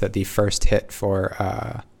hilarious that the first hit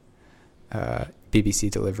for BBC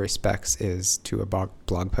delivery specs is to a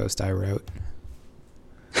blog post I wrote.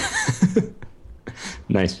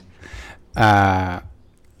 Nice.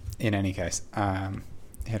 In any case,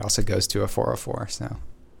 it also goes to a 404, so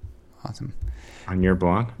awesome. On your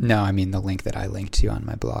blog? No, I mean the link that I linked to on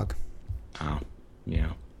my blog. Oh,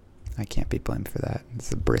 yeah. I can't be blamed for that. It's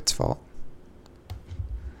the Brits' fault.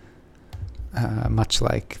 Much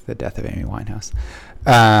like the death of Amy Winehouse.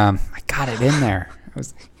 I got it in there. I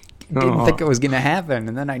didn't think it was going to happen,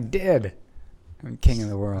 and then I did. I'm king of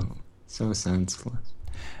the world. So senseless.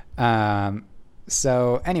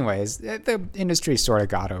 So anyways, the industry sort of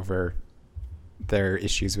got over their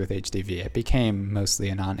issues with HDV. It became mostly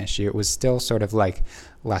a non-issue. It was still sort of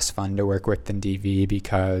less fun to work with than DV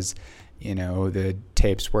because, the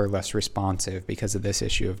tapes were less responsive because of this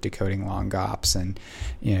issue of decoding long GOPs, and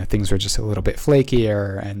things were just a little bit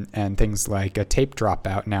flakier, and things like a tape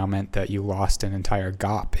dropout now meant that you lost an entire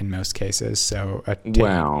GOP in most cases. So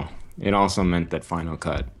well, it also meant that Final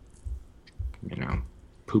Cut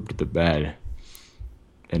pooped the bed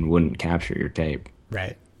and wouldn't capture your tape,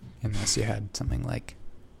 right, unless you had something like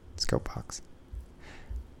Scopebox.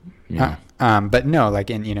 Yeah. But no, like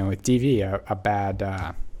with DV,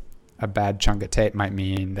 a bad chunk of tape might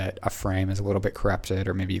mean that a frame is a little bit corrupted,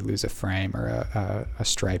 or maybe you lose a frame or a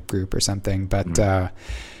stripe group or something. But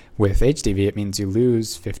with HDV, it means you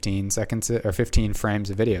lose 15 seconds or 15 frames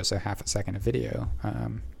of video, so half a second of video,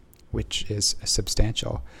 which is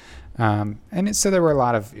substantial. So there were a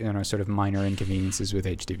lot of sort of minor inconveniences with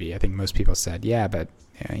HDV. I think most people said, yeah, but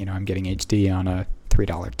I'm getting HD on a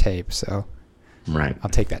 $3 tape, so right, I'll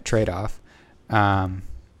take that trade-off.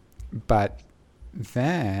 But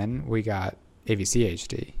then we got AVC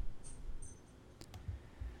HD,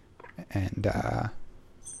 and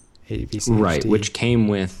AVC right, HD, which came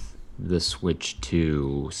with the switch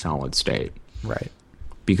to solid state. Right.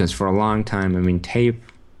 Because for a long time, tape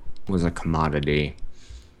was a commodity.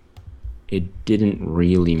 It didn't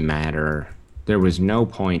really matter. There was no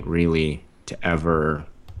point really to ever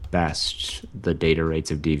best the data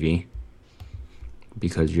rates of DV,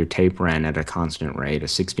 because your tape ran at a constant rate. A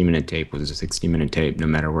 60-minute tape was a 60-minute tape, no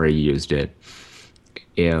matter where you used it.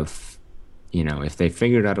 If they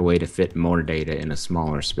figured out a way to fit more data in a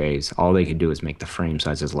smaller space, all they could do is make the frame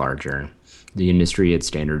sizes larger. The industry had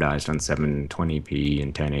standardized on 720p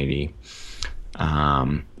and 1080.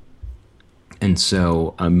 And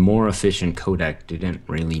so a more efficient codec didn't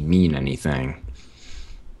really mean anything.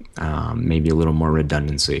 Maybe a little more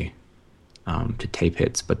redundancy to tape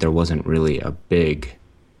hits, but there wasn't really a big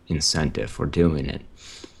incentive for doing it.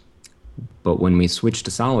 But when we switched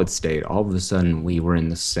to solid state, all of a sudden we were in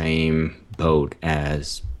the same boat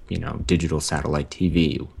as digital satellite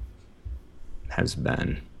TV has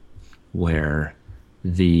been, where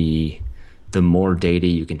the more data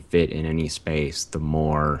you can fit in any space, the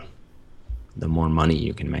more money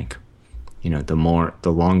you can make.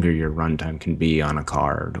 The longer your runtime can be on a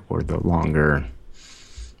card, or the longer,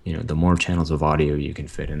 the more channels of audio you can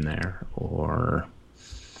fit in there, or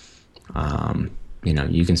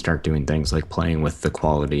you can start doing things like playing with the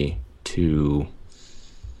quality to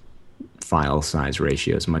file size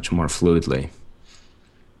ratios much more fluidly.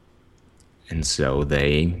 And so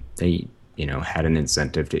they had an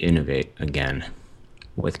incentive to innovate again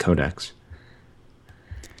with codecs.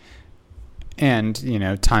 And,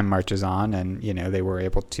 time marches on, and, they were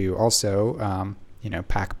able to also,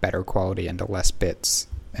 pack better quality into less bits,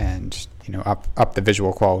 and, up the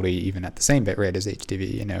visual quality even at the same bit rate as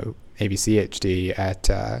HDV. AVC HD at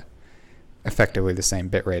effectively the same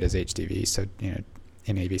bit rate as HDV. So,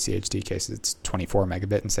 in AVC HD cases, it's 24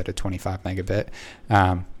 megabit instead of 25 megabit.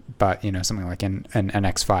 But, something like an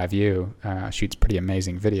X5U shoots pretty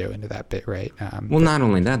amazing video into that bit rate. Not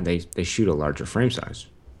only that, they shoot a larger frame size.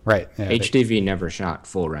 Right. Yeah, HDV never shot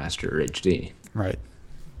full raster HD. Right.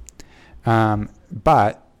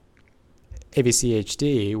 But AVC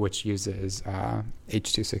HD, which uses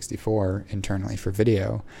H.264 internally for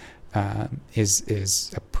video,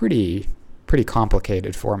 is a pretty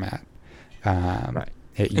complicated format. Right.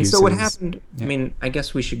 And so what happened, yeah. I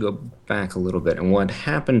guess we should go back a little bit. And what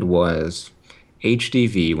happened was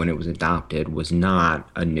HDV, when it was adopted, was not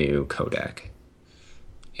a new codec.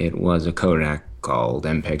 It was a codec called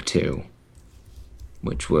MPEG-2,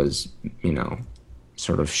 which was,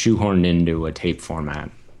 sort of shoehorned into a tape format.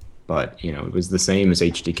 But, it was the same as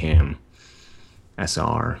HDCam,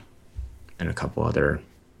 SR, and a couple other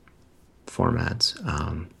formats.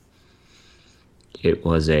 It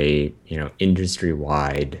was a,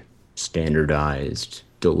 industry-wide standardized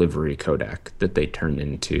delivery codec that they turned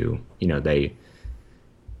into, the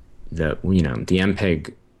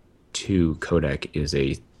MPEG-2 codec is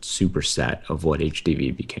a superset of what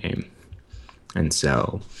HDV became. And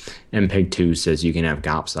so MPEG-2 says you can have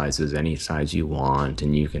GOP sizes any size you want,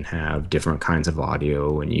 and you can have different kinds of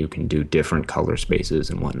audio, and you can do different color spaces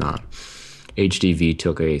and whatnot. HDV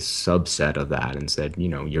took a subset of that and said,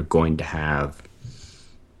 you're going to have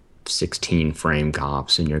 16 frame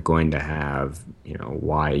GOPs, and you're going to have,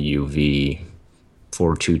 YUV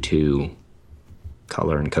 422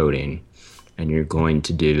 color encoding, and you're going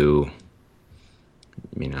to do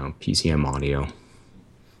PCM audio,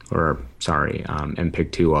 or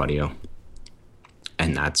MPEG-2 audio,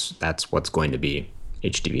 and that's what's going to be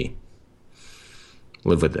HDV.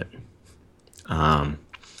 Live with it.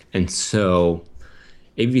 And so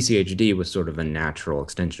AVCHD was sort of a natural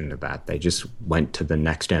extension of that. They just went to the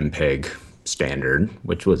next MPEG standard,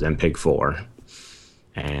 which was MPEG 4,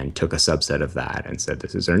 and took a subset of that and said,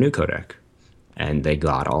 this is our new codec. And they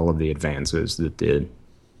got all of the advances that the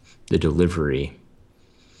delivery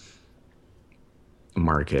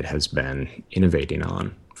market has been innovating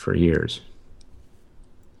on for years.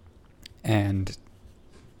 And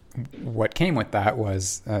what came with that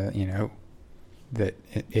was, that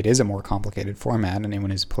it is a more complicated format. Anyone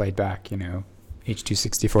who's played back,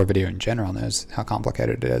 H.264 video in general knows how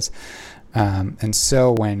complicated it is. And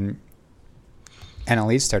so when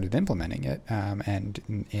NLE started implementing it,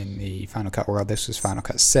 and in the Final Cut world, this was Final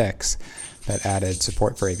Cut 6 that added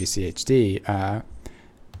support for AVCHD,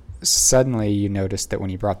 suddenly you noticed that when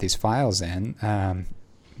you brought these files in,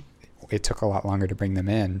 it took a lot longer to bring them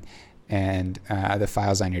in, and the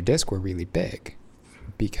files on your disk were really big,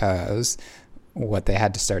 because what they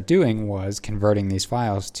had to start doing was converting these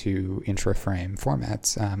files to intra-frame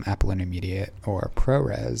formats, Apple Intermediate or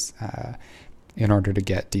ProRes, in order to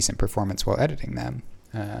get decent performance while editing them.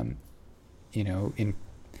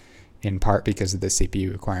 In part because of the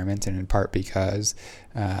CPU requirement, and in part because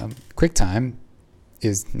QuickTime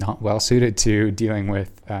is not well suited to dealing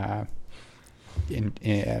with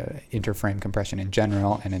interframe compression in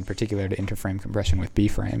general, and in particular to interframe compression with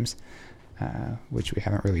B-frames, which we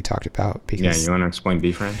haven't really talked about. Because, you want to explain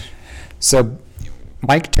B-frames? So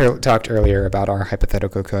Mike talked earlier about our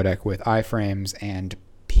hypothetical codec with I-frames and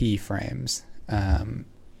P-frames,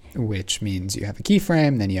 which means you have a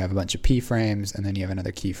keyframe, then you have a bunch of P-frames, and then you have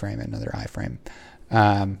another keyframe and another I-frame.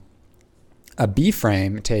 A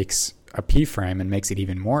B-frame takes a P-frame and makes it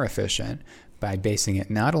even more efficient by basing it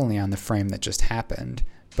not only on the frame that just happened,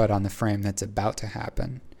 but on the frame that's about to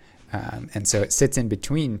happen. And so it sits in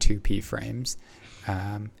between two P-frames,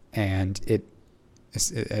 and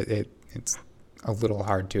it's a little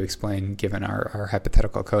hard to explain given our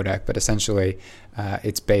hypothetical codec, but essentially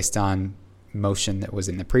it's based on motion that was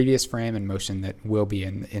in the previous frame and motion that will be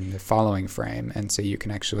in the following frame. And so you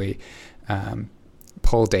can actually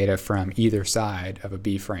pull data from either side of a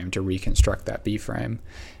B-frame to reconstruct that B-frame.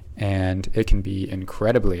 And it can be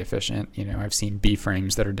incredibly efficient. I've seen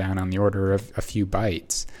B-frames that are down on the order of a few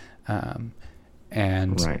bytes.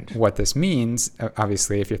 Right. What this means,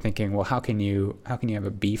 obviously, if you're thinking, well, how can you have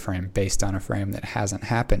a B-frame based on a frame that hasn't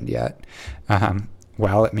happened yet?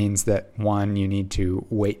 Well, it means that, one, you need to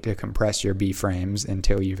wait to compress your B-frames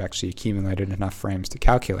until you've actually accumulated enough frames to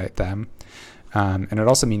calculate them. And it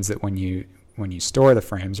also means that when you store the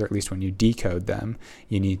frames, or at least when you decode them,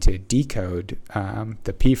 you need to decode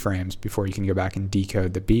the P-frames before you can go back and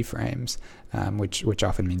decode the B-frames, which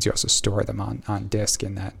often means you also store them on disk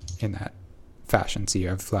in that fashion. So you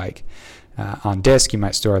have on disk you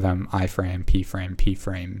might store them I-frame, P-frame,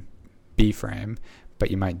 P-frame, B-frame, but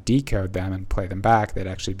you might decode them and play them back. They'd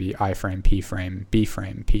actually be I-frame, P-frame,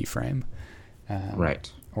 B-frame, P-frame,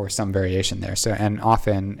 right, or some variation there. So, and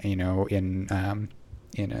often in a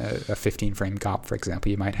 15-frame GOP, for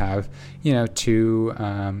example, you might have, two,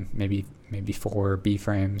 maybe 4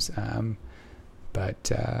 B-frames,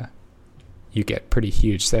 but you get pretty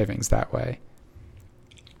huge savings that way.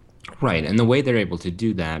 Right, and the way they're able to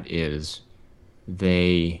do that is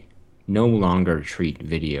they no longer treat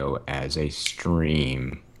video as a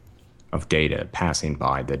stream of data passing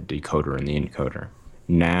by the decoder and the encoder.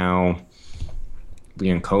 Now, the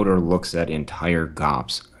encoder looks at entire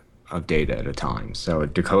GOPs of data at a time. So a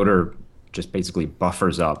decoder just basically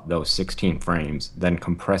buffers up those 16 frames, then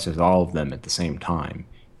compresses all of them at the same time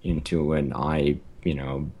into an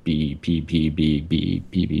B, P, P, B, B,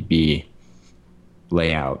 P, B, B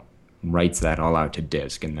layout, writes that all out to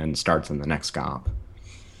disk, and then starts on the next GOP.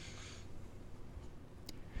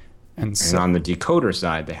 And on the decoder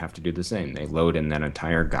side, they have to do the same. They load in that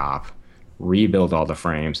entire GOP, rebuild all the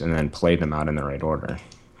frames, and then play them out in the right order.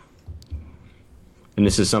 And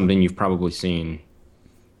this is something you've probably seen,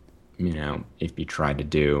 if you try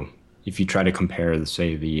to compare,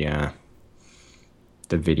 say, the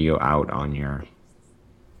video out on your,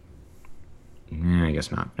 I guess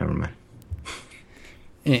not, never mind.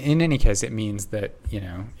 In any case, it means that,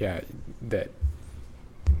 that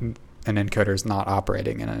an encoder is not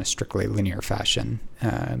operating in a strictly linear fashion.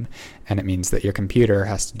 And it means that your computer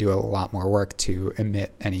has to do a lot more work to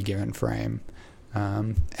emit any given frame.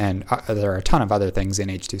 And there are a ton of other things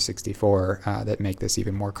in H.264 that make this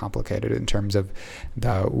even more complicated in terms of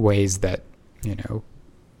the ways that,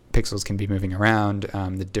 pixels can be moving around,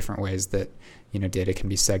 the different ways that, data can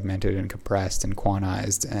be segmented and compressed and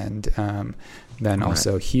quantized, and then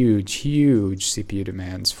also huge CPU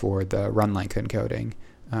demands for the run length encoding.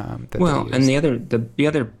 that they Well, and use. the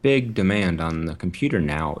other big demand on the computer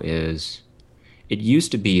now is it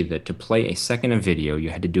used to be that to play a second of video, you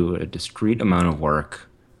had to do a discrete amount of work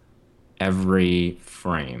every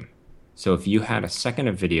frame. So if you had a second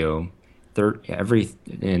of video, every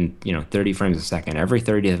in 30 frames a second, every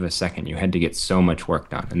 30th of a second, you had to get so much work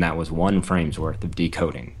done, and that was one frame's worth of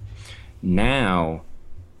decoding. Now,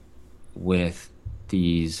 with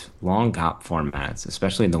these long GOP formats,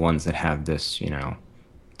 especially the ones that have this,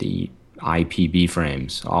 the IPB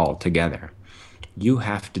frames all together, you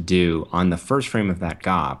have to do on the first frame of that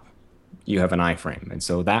GOP, you have an iframe, and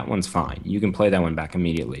so that one's fine. You can play that one back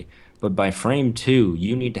immediately. But by frame two,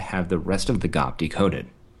 you need to have the rest of the GOP decoded,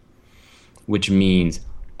 which means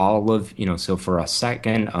all of, so for a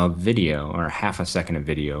second of video or half a second of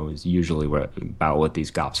video is usually about what these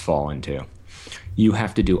GOPs fall into. You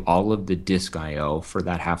have to do all of the disk I/O for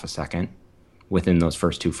that half a second within those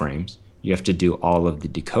first two frames. You have to do all of the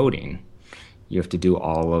decoding. You have to do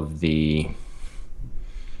all of the,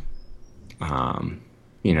 a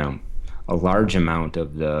large amount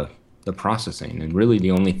of the processing. And really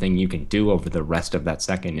the only thing you can do over the rest of that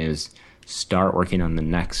second is start working on the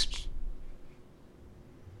next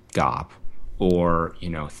GOP, or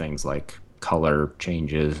things like color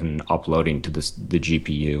changes and uploading to the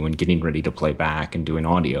GPU and getting ready to play back and doing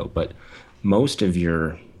audio. But most of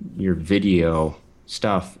your video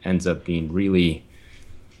stuff ends up being really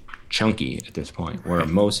chunky at this point, where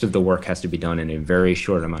most of the work has to be done in a very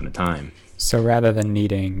short amount of time. So rather than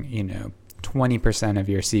needing 20% of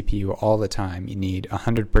your CPU all the time, you need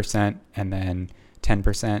 100% and then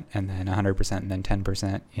 10% and then 100% and then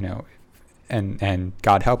 10%, and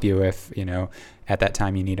God help you if, at that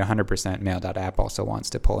time you need 100%, Mail.app also wants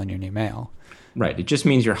to pull in your new mail. Right. It just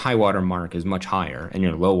means your high water mark is much higher and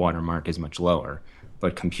your low water mark is much lower.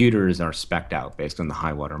 But computers are spec'd out based on the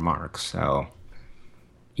high water mark. So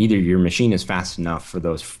either your machine is fast enough for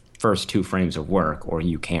those first two frames of work, or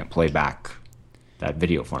you can't play back that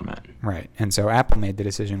video format. Right. And so Apple made the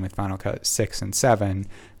decision with Final Cut 6 and 7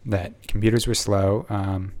 that computers were slow.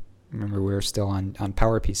 Remember, we were still on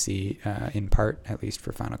PowerPC, in part, at least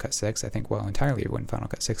for Final Cut 6, I think, entirely when Final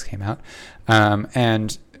Cut 6 came out.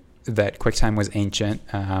 And that QuickTime was ancient.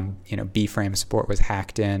 B-frame support was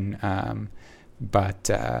hacked in. But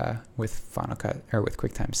with Final Cut, or with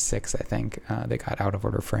QuickTime 6, I think, they got out of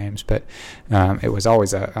order frames. But it was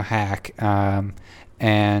always a hack.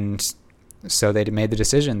 And so they made the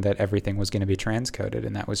decision that everything was going to be transcoded,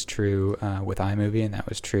 and that was true with iMovie, and that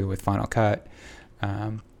was true with Final Cut.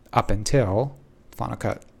 Up until Final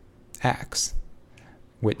Cut X,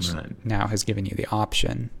 which now has given you the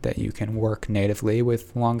option that you can work natively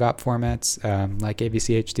with long GOP formats like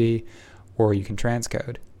AVC HD, or you can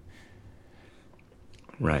transcode.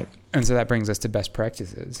 Right. And so that brings us to best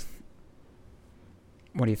practices.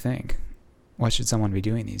 What do you think? What should someone be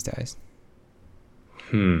doing these days?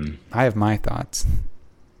 I have my thoughts.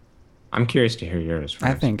 I'm curious to hear yours first.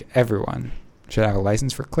 I think everyone should have a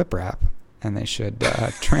license for ClipWrap, and they should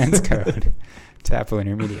transcode to Apple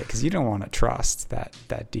Intermediate, because you don't want to trust that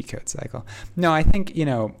decode cycle. No, I think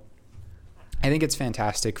it's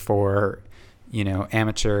fantastic for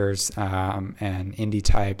amateurs and indie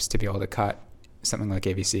types to be able to cut something like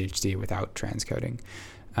AVC HD without transcoding,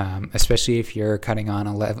 especially if you're cutting on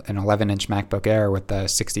an 11-inch MacBook Air with a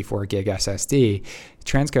 64 gig SSD.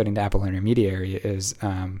 Transcoding to Apple Intermediary is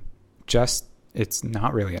it's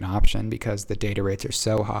not really an option, because the data rates are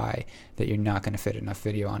so high that you're not going to fit enough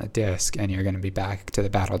video on a disk, and you're going to be back to the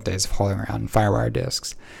battle days of hauling around FireWire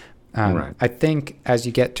disks. Right. I think as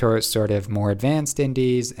you get towards sort of more advanced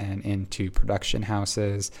indies and into production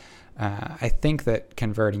houses, I think that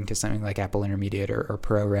converting to something like Apple Intermediate or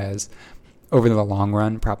ProRes over the long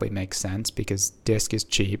run probably makes sense, because disk is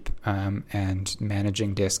cheap, and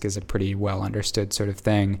managing disk is a pretty well understood sort of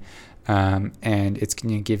thing. And it's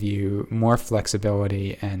going to give you more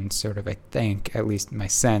flexibility and sort of, I think, at least my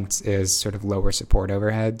sense is sort of lower support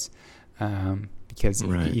overheads, because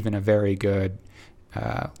even a very good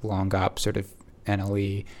long GOP sort of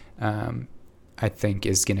NLE, I think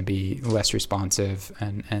is going to be less responsive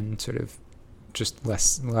and sort of just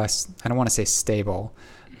less, I don't want to say stable,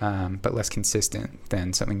 but less consistent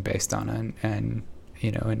than something based on an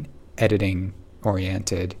editing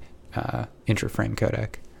oriented intra-frame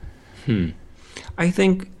codec. I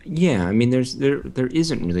think, there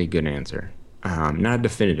isn't really a good answer, not a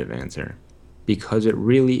definitive answer, because it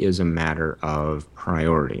really is a matter of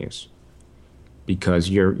priorities. Because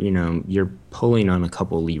you're pulling on a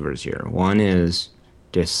couple levers here. One is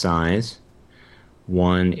disk size.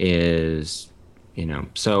 One is,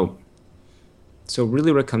 so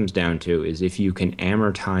really what it comes down to is if you can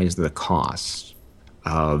amortize the costs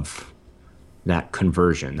of that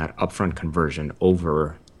conversion, that upfront conversion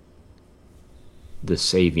over the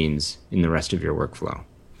savings in the rest of your workflow.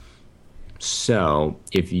 So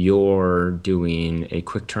if you're doing a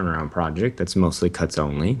quick turnaround project that's mostly cuts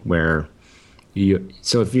only, where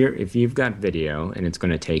if you've got video and it's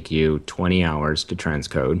going to take you 20 hours to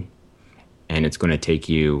transcode and it's going to take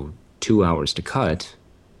you 2 hours to cut,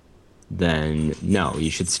 then no, you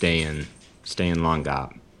should stay in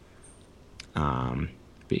LongOp,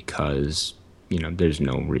 because you're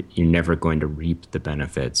never going to reap the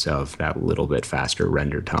benefits of that little bit faster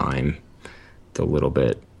render time, the little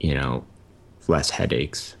bit less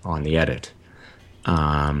headaches on the edit.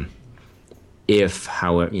 If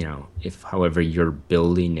however you're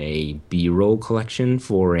building a B-roll collection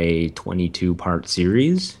for a 22-part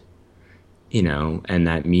series, and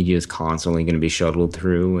that media is constantly going to be shuttled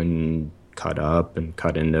through and cut up and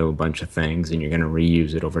cut into a bunch of things, and you're going to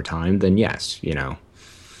reuse it over time, then yes,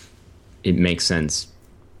 it makes sense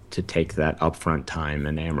to take that upfront time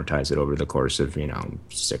and amortize it over the course of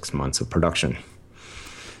 6 months of production.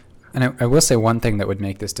 And I will say one thing that would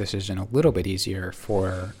make this decision a little bit easier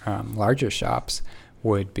for larger shops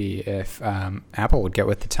would be if Apple would get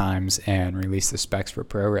with the times and release the specs for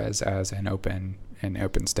ProRes as an open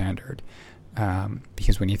standard.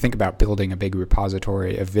 Because when you think about building a big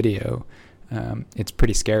repository of video, it's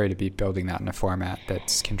pretty scary to be building that in a format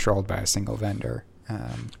that's controlled by a single vendor.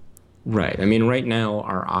 Right. I mean, right now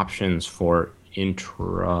our options for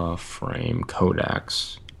intra-frame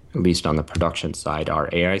codecs, at least on the production side, are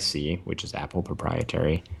AIC, which is Apple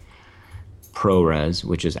proprietary, ProRes,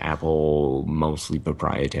 which is Apple mostly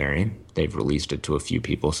proprietary. They've released it to a few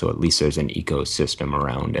people, so at least there's an ecosystem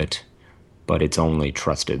around it, but it's only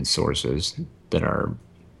trusted sources that are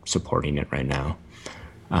supporting it right now.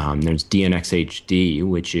 There's DNX HD,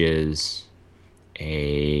 which is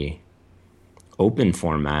a open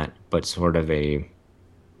format, but sort of a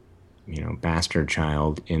bastard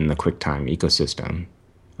child in the QuickTime ecosystem.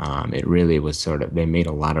 It really was they made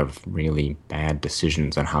a lot of really bad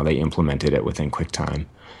decisions on how they implemented it within QuickTime.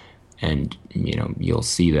 And, you'll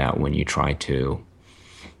see that when you try to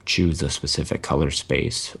choose a specific color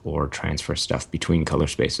space or transfer stuff between color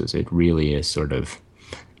spaces. It really is sort of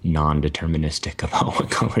non-deterministic about what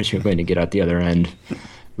colors you're going to get at the other end, at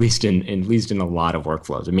least in a lot of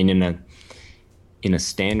workflows. I mean, in a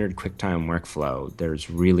standard QuickTime workflow, there's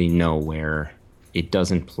really nowhere it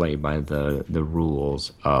doesn't play by the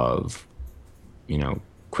rules of,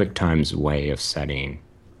 QuickTime's way of setting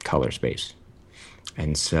color space.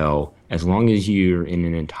 And so as long as you're in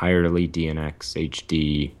an entirely DNX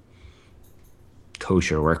HD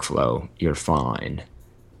kosher workflow, you're fine.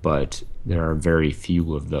 But there are very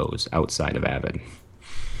few of those outside of Avid.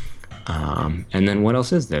 And then what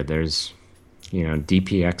else is there? There's,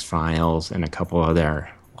 DPX files and a couple other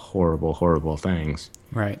horrible, horrible things.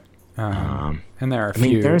 Right. And there are a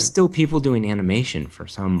few. There are still people doing animation for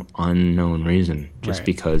some unknown reason, just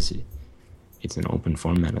because it's an open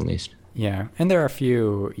format at least. Yeah, and there are a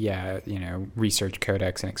few, research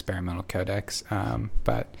codecs and experimental codecs,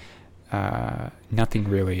 but nothing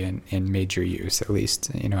really in major use. At least,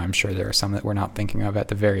 I'm sure there are some that we're not thinking of at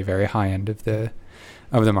the very, very high end of the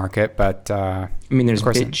market. But there's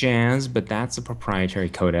BitJazz, but that's a proprietary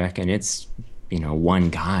codec, and it's one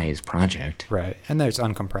guy's project. Right. And there's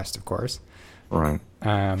uncompressed, of course. Right.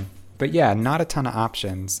 But yeah, not a ton of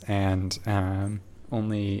options, and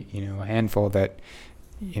only, a handful that,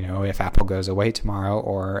 if Apple goes away tomorrow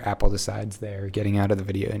or Apple decides they're getting out of the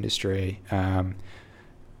video industry, that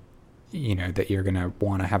you're going to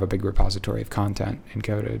want to have a big repository of content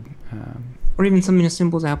encoded. Or even something as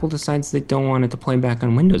simple as Apple decides they don't want it to play back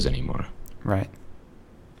on Windows anymore. Right.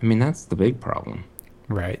 That's the big problem.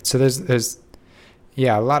 Right. So there's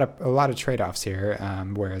a lot of trade-offs here.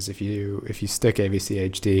 Whereas if you stick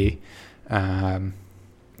AVC HD,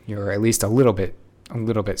 you're at least a little bit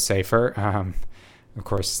safer. Of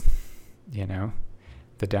course,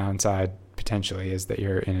 the downside potentially is that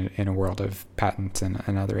you're in a world of patents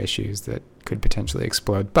and other issues that could potentially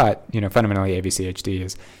explode. But fundamentally, AVC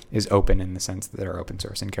HD is open in the sense that there are open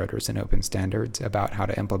source encoders and open standards about how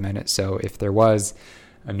to implement it. So if there was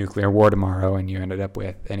a nuclear war tomorrow and you ended up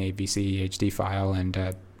with an AVC HD file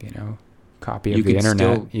and copy of the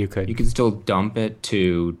internet, you could still dump it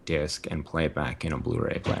to disk and play it back in a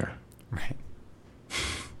Blu-ray player. Right.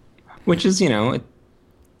 Which is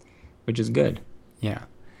which is good. Yeah.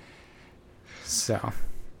 So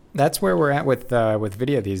that's where we're at with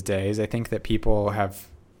video these days. I think that people have,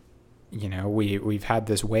 we've had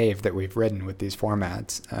this wave that we've ridden with these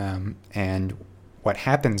formats, and what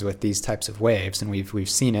happens with these types of waves, and we've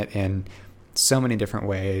seen it in so many different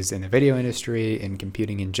ways in the video industry, in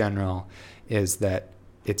computing in general, is that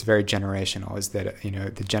it's very generational. Is that, you know,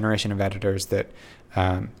 the generation of editors that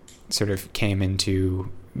sort of came into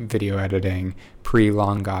video editing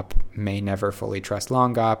pre-LongOp may never fully trust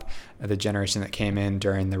LongOp. The generation that came in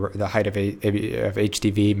during the height of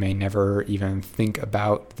HDV may never even think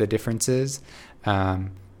about the differences.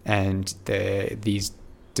 And these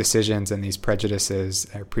decisions and these prejudices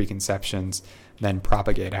or preconceptions then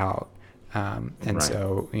propagate out. And Right.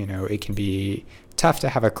 so, you know, it can be tough to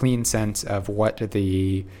have a clean sense of what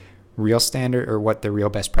the real standard or what the real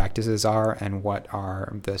best practices are and what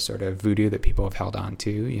are the sort of voodoo that people have held on to,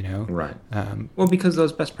 you know. Right. Well, because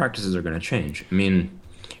those best practices are going to change. I mean,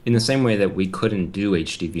 in the same way that we couldn't do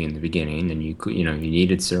HDV in the beginning, and you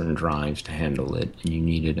needed certain drives to handle it, and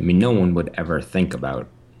I mean, no one would ever think about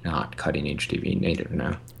not cutting HDV native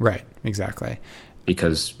now, Right, exactly.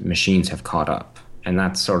 because machines have caught up, and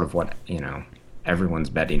that's sort of what, you know, everyone's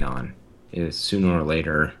betting on, is sooner or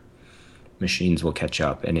later machines will catch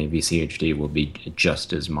up and AVCHD will be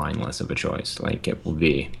just as mindless of a choice. Like,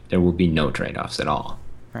 there will be no trade-offs at all.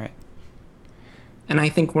 Right. And I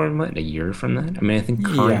think we're a year from that. I mean, I think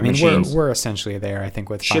current Yeah, I mean, machines, we're essentially there, I think,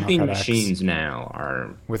 with Final shipping Cut X. machines now are,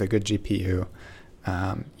 With a good GPU,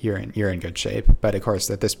 you're in good shape. But of course,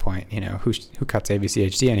 at this point, you know, who cuts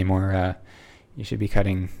AVCHD anymore? You should be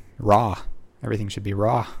cutting raw. Everything should be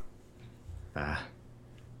raw, and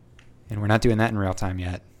we're not doing that in real time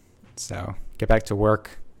yet. So get back to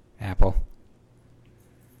work, Apple.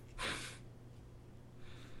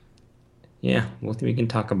 yeah, well, we can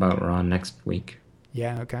talk about RAW next week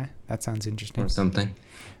Yeah, okay, that sounds interesting. or something.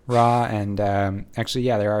 Raw, and actually,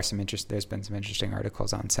 yeah, there's been some interesting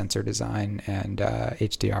articles on sensor design and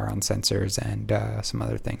HDR on sensors and some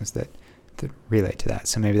other things that relate to that.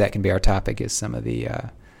 So maybe that can be our topic, is some of the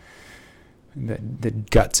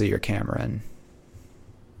guts of your camera and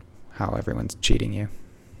how everyone's cheating you.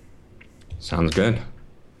 Sounds good.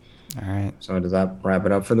 All right. So does that wrap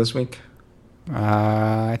it up for this week?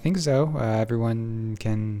 I think so. Everyone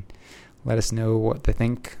can let us know what they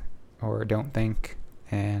think or don't think,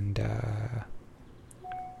 and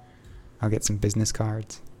I'll get some business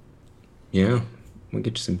cards. Yeah, we'll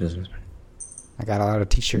get you some business. I got a lot of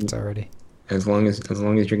T-shirts already. As long as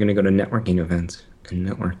you're going to go to networking events and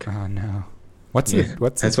network. Oh no. What's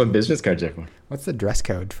That's what business cards are for. what's the dress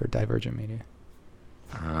code for Divergent Media?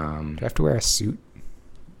 Do I have to wear a suit?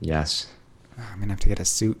 Yes, Oh, I'm gonna have to get a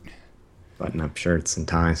suit. button-up shirts and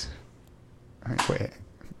ties. Wait,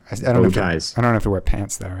 I Bow don't have to, ties. I don't have to wear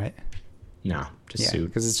pants though, right? No, just suit.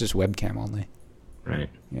 because it's just webcam only. Right.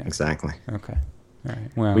 Yeah. Exactly. Okay. All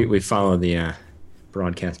right. Well, We follow the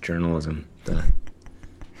broadcast journalism, the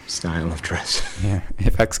style of dress. yeah.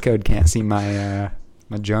 If Xcode can't see my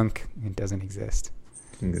my junk, it doesn't exist.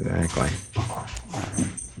 Exactly.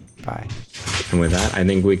 Bye. And with that, I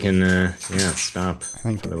think we can stop I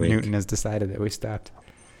think for the week. Newton has decided that we stopped.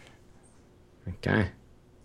 Okay.